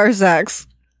in car sex.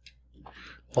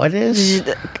 What is?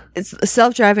 It's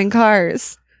self-driving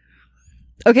cars.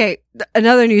 Okay,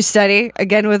 another new study,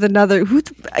 again with another, who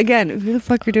the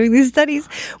fuck are doing these studies?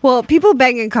 Well, people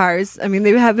bang in cars. I mean,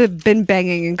 they haven't been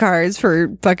banging in cars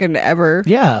for fucking ever.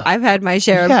 Yeah. I've had my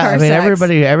share of car sex.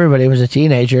 Everybody was a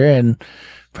teenager and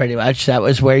pretty much that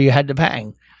was where you had to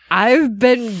bang. I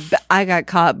got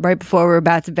caught right before we were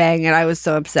about to bang and I was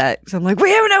so upset. So I'm like, we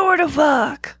have nowhere to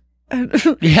fuck.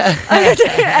 Yeah.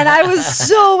 And I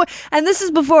was and this is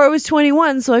before I was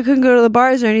 21, so I couldn't go to the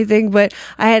bars or anything, but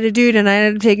I had a dude and I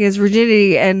ended up taking his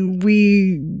virginity and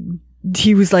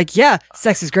he was like, yeah,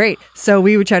 sex is great. So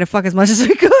we would try to fuck as much as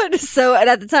we could. So, and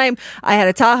at the time I had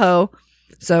a Tahoe,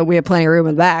 so we had plenty of room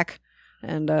in the back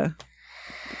and,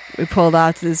 we pulled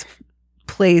out to this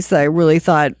place that I really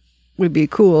thought would be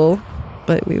cool.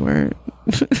 but we weren't.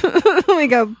 We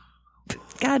go,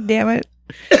 God damn it.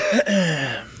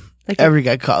 Ever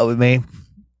got caught with me?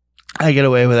 I get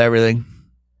away with everything.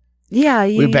 Yeah,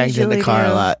 you we banged in the car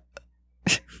a lot.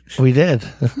 We did.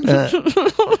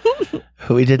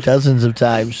 We did dozens of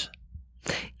times.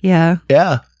 Yeah.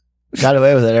 Yeah. Got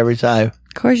away with it every time.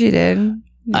 Of course you did.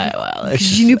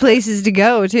 You knew places to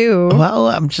go, too. Well,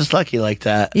 I'm just lucky like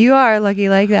that. You are lucky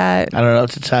like that. I don't know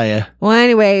what to tell you. Well,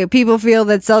 anyway, people feel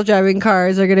that self-driving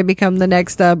cars are going to become the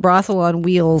next brothel on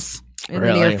wheels in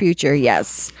the near future.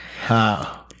 Yes. Huh.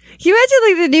 Can you imagine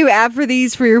like the new app for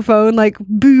these for your phone, like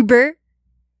Boober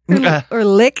or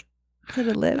Lick? Is that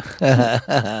a lip?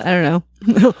 I don't know.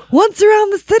 Once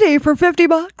around the city for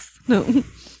 $50. No,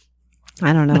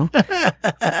 I don't know.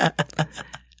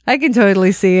 I can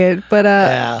totally see it, but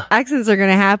accidents are going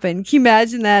to happen. Can you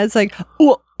imagine that? It's like, get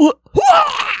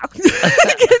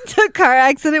into a car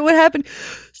accident. What happened?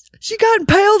 She got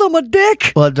impaled on my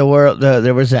dick. Well,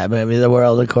 there was that movie, The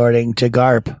World According to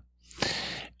Garp,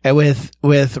 and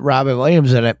with Robin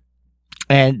Williams in it.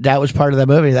 And that was part of the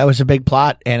movie. That was a big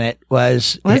plot in it.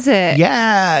 Was it?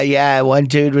 Yeah. One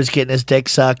dude was getting his dick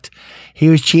sucked. He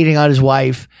was cheating on his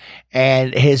wife,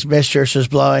 and his mistress was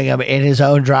blowing him in his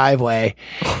own driveway.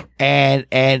 And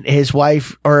his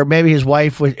wife, or maybe his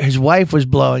wife was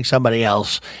blowing somebody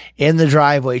else in the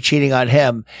driveway, cheating on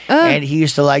him. And he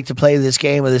used to like to play this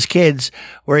game with his kids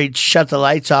where he'd shut the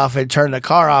lights off and turn the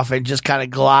car off and just kind of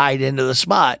glide into the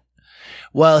spot.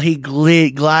 Well, he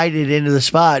glided into the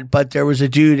spot, but there was a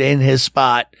dude in his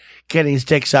spot getting his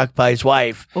dick sucked by his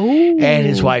wife. Ooh. And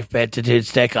his wife bit the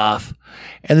dude's dick off.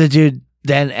 And the dude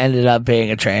then ended up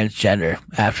being a transgender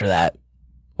after that.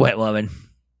 Wet woman.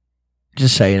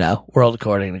 Just so you know. World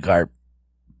According to Garp.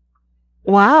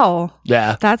 Wow.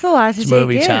 Yeah. That's a lot to take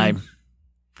movie in. time.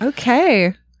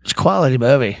 Okay. It's a quality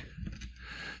movie.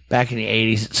 Back in the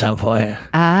 80s at some point.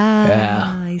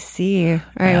 I see. All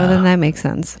right, well, then that makes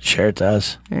sense. Sure it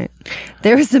does. All right.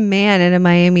 There was a man in a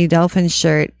Miami Dolphins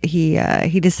shirt. He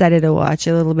decided to watch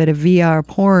a little bit of VR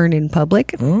porn in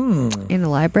public in the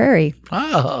library.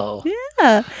 Oh.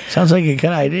 Yeah. Sounds like a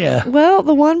good idea. Well,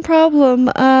 the one problem,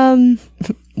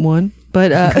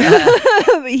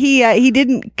 he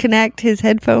didn't connect his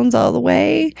headphones all the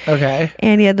way. Okay.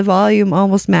 And he had the volume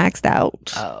almost maxed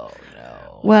out. Oh.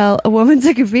 Well, a woman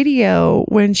took a video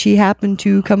when she happened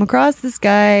to come across this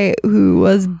guy who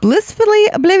was blissfully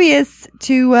oblivious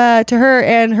to her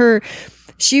and her.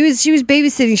 She was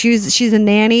babysitting. She's a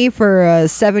nanny for a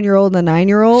 7-year-old and a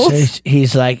 9-year-old. So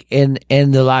he's like in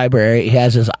the library. He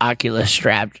has his Oculus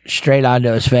strapped straight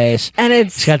onto his face, and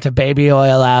he's got the baby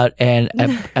oil out and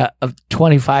a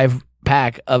 25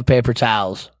 pack of paper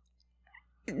towels.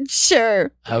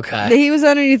 Sure. Okay. He was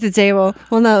underneath the table.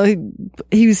 Well, no,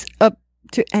 he was up.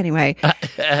 Anyway,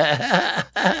 I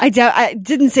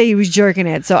didn't say he was jerking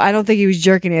it, so I don't think he was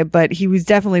jerking it, but he was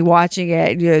definitely watching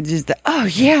it. You know, just oh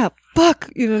yeah, fuck.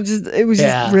 You know, just it was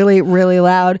just really, really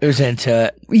loud. He was into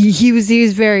it. He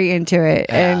was very into it,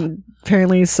 and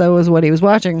apparently so was what he was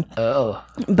watching. Oh,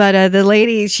 but the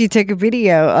lady, she took a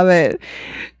video of it,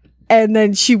 and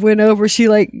then she went over.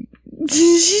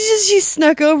 She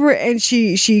snuck over and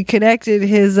she connected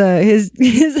his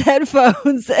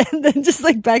headphones and then just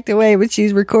like backed away, but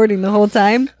she's recording the whole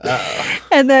time.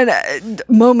 And then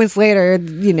moments later,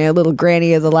 you know, little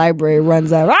granny of the library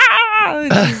runs out.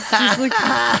 She's like,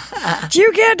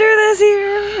 "You can't do this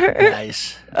here."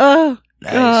 Nice. Oh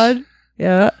nice. God,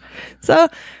 yeah. So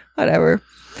whatever.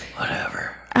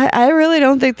 I really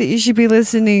don't think that you should be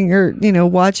listening or, you know,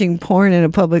 watching porn in a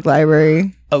public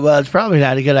library. Well, it's probably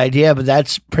not a good idea, but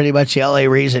that's pretty much the only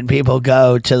reason people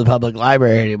go to the public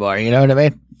library anymore. You know what I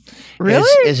mean?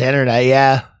 Really? Is internet,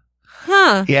 yeah.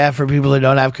 Huh. Yeah, for people who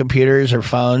don't have computers or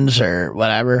phones or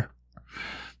whatever.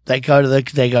 They go to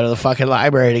the fucking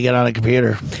library to get on a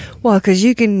computer. Well, because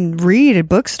you can read at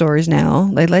bookstores now.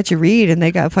 They let you read, and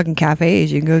they got fucking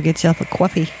cafes. You can go get yourself a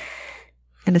coffee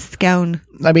and a scone.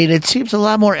 I mean, it seems a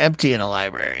lot more empty in a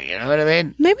library. You know what I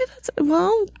mean? Maybe that's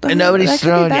and nobody's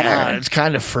throwing you out. It's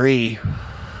kind of free.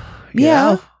 You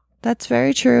know? That's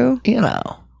very true. You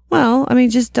know. Well, I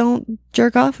mean, just don't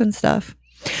jerk off and stuff.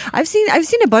 I've seen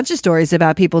a bunch of stories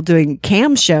about people doing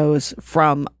cam shows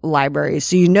from libraries.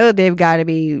 So you know they've got to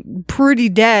be pretty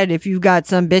dead if you've got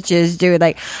some bitches doing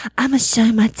like, I'm gonna show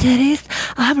you my titties.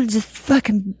 I'm gonna just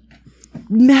fucking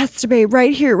masturbate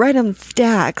right here, right on the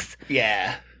stacks.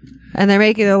 Yeah. And they're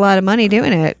making a lot of money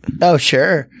doing it. Oh,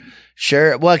 sure.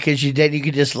 Sure. Well, because you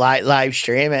could just live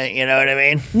stream it. You know what I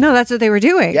mean? No, that's what they were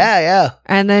doing. Yeah.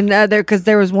 And then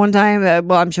there was one time,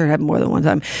 well, I'm sure it happened more than one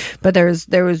time, but there was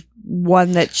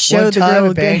one that showed one time the girl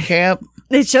at band camp.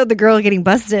 They showed the girl getting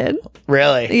busted.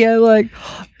 Really? Yeah, like,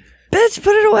 bitch,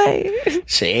 put it away.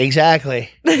 See, exactly.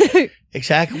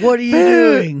 Exactly. What are you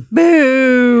doing?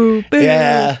 Boo. Boo.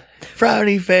 Yeah.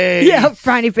 Frowny face. Yeah,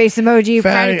 frowny face emoji.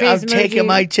 Frowny face I'm emoji. taking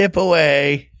my tip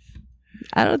away.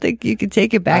 I don't think you can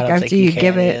take it back after you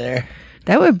give it. Either.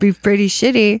 That would be pretty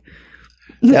shitty.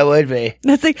 That would be.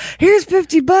 That's like, here's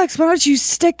 $50. Why don't you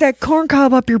stick that corn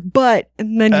cob up your butt?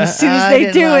 And then as soon as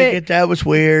they do it, that was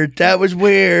weird. That was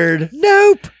weird.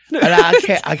 Nope. And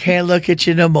I can't look at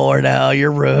you no more now.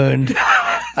 You're ruined.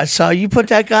 I saw you put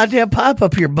that goddamn pop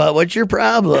up your butt. What's your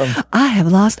problem? I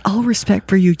have lost all respect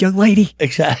for you, young lady.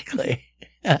 Exactly.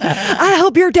 I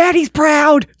hope your daddy's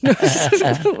proud. He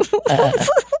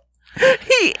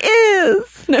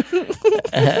is.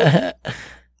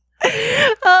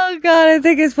 Oh God, I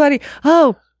think it's funny.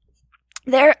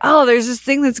 There's this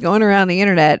thing that's going around the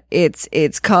internet.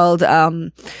 It's called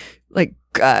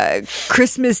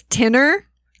Christmas Tinner.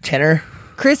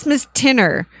 Christmas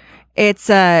Tinner.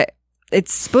 It's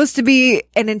supposed to be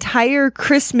an entire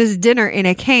Christmas dinner in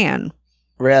a can.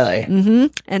 Really? Mm-hmm.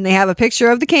 And they have a picture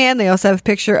of the can. They also have a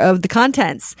picture of the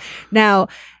contents. Now,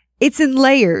 it's in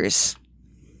layers.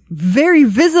 Very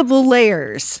visible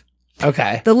layers.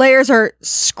 Okay. The layers are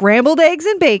scrambled eggs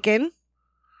and bacon,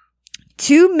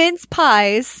 2 mince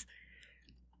pies,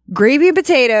 gravy and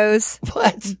potatoes,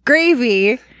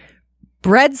 gravy,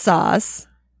 bread sauce,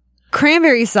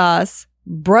 cranberry sauce,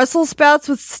 Brussels sprouts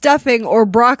with stuffing or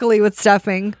broccoli with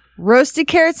stuffing, roasted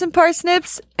carrots and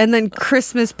parsnips, and then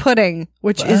Christmas pudding,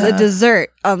 which is a dessert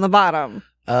on the bottom.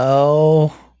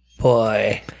 Oh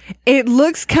boy. It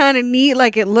looks kind of neat,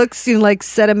 like it looks like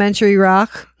sedimentary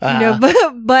rock,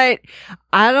 but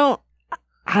I don't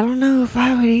know if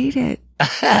I would eat it.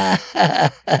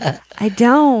 I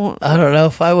don't know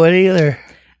if I would either.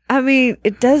 I mean,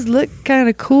 it does look kind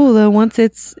of cool though once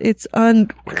it's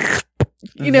That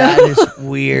is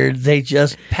weird. They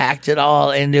just packed it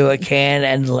all into a can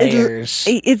and layers.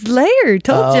 It's layered,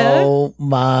 told you. Oh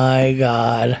my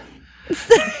God.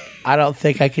 I don't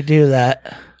think I could do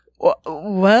that.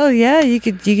 Well, yeah, you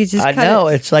could just I know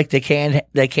it's like the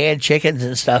canned chickens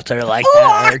and stuff that are like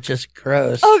that are just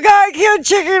gross. Oh God, canned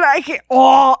chicken, I can't.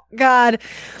 Oh God.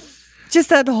 Just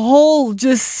that whole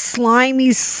just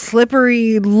slimy,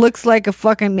 slippery, looks like a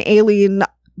fucking alien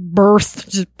birth.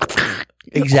 Just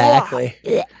Exactly.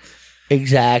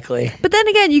 Exactly. But then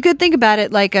again, you could think about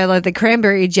it like the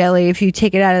cranberry jelly. If you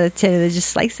take it out of the tin and just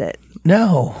slice it.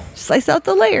 No. Slice out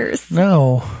the layers.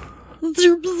 No. It's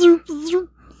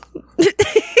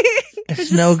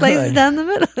no slice good. It down the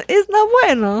middle. It's not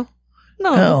bueno.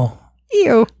 No.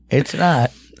 Ew. It's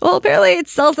not. Well, apparently it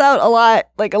sells out a lot.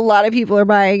 Like a lot of people are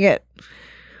buying it.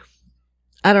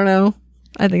 I don't know.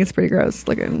 I think it's pretty gross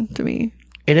looking to me.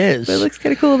 It is. But it looks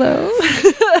kind of cool though.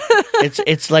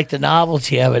 It's like the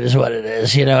novelty of it is what it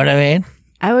is. You know what I mean?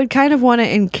 I would kind of want to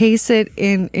encase it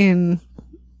in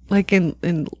what's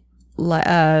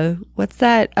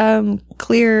that?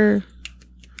 Clear.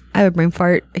 I have a brain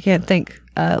fart. I can't think.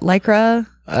 Lycra.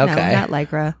 Okay. No, not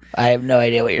Lycra. I have no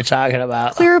idea what you're talking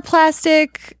about. Clear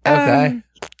plastic. Okay.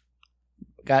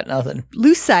 Got nothing.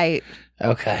 Lucite.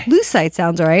 Okay. Lucite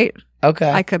sounds right. Okay.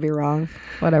 I could be wrong.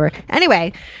 Whatever.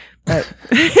 Anyway. But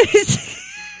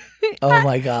oh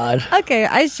my God. Okay,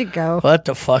 I should go. What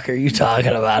the fuck are you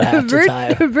talking about half the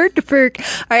time? Vert to perk. All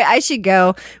right, I should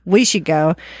go. We should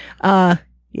go. Yeah,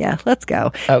 let's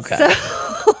go. Okay. So,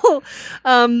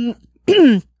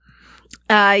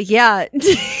 yeah.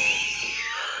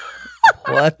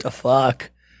 What the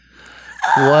fuck?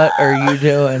 What are you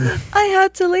doing? I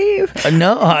had to leave.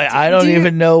 No, I don't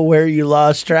even know where you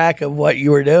lost track of what you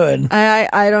were doing.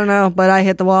 I don't know, but I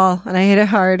hit the wall and I hit it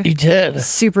hard. You did.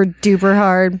 Super duper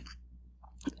hard.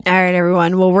 All right,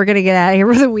 everyone. Well, we're going to get out of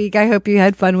here for the week. I hope you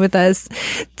had fun with us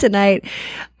tonight.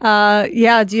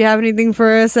 Yeah. Do you have anything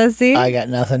for us, SC? I got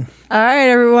nothing. All right,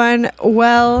 everyone.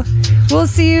 Well, we'll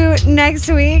see you next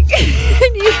week.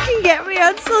 And you can get me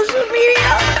on social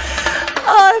media.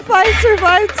 Oh, if I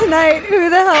survive tonight, who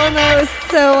the hell knows?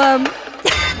 So,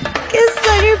 kiss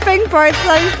on your pink parts.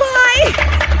 Bye.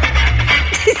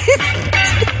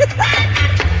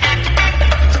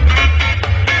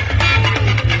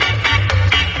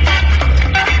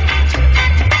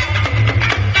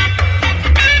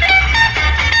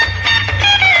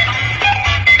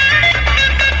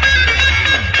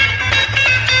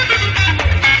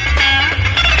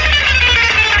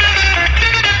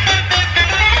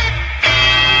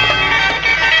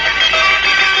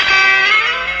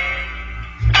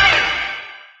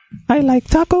 I like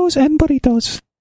tacos and burritos.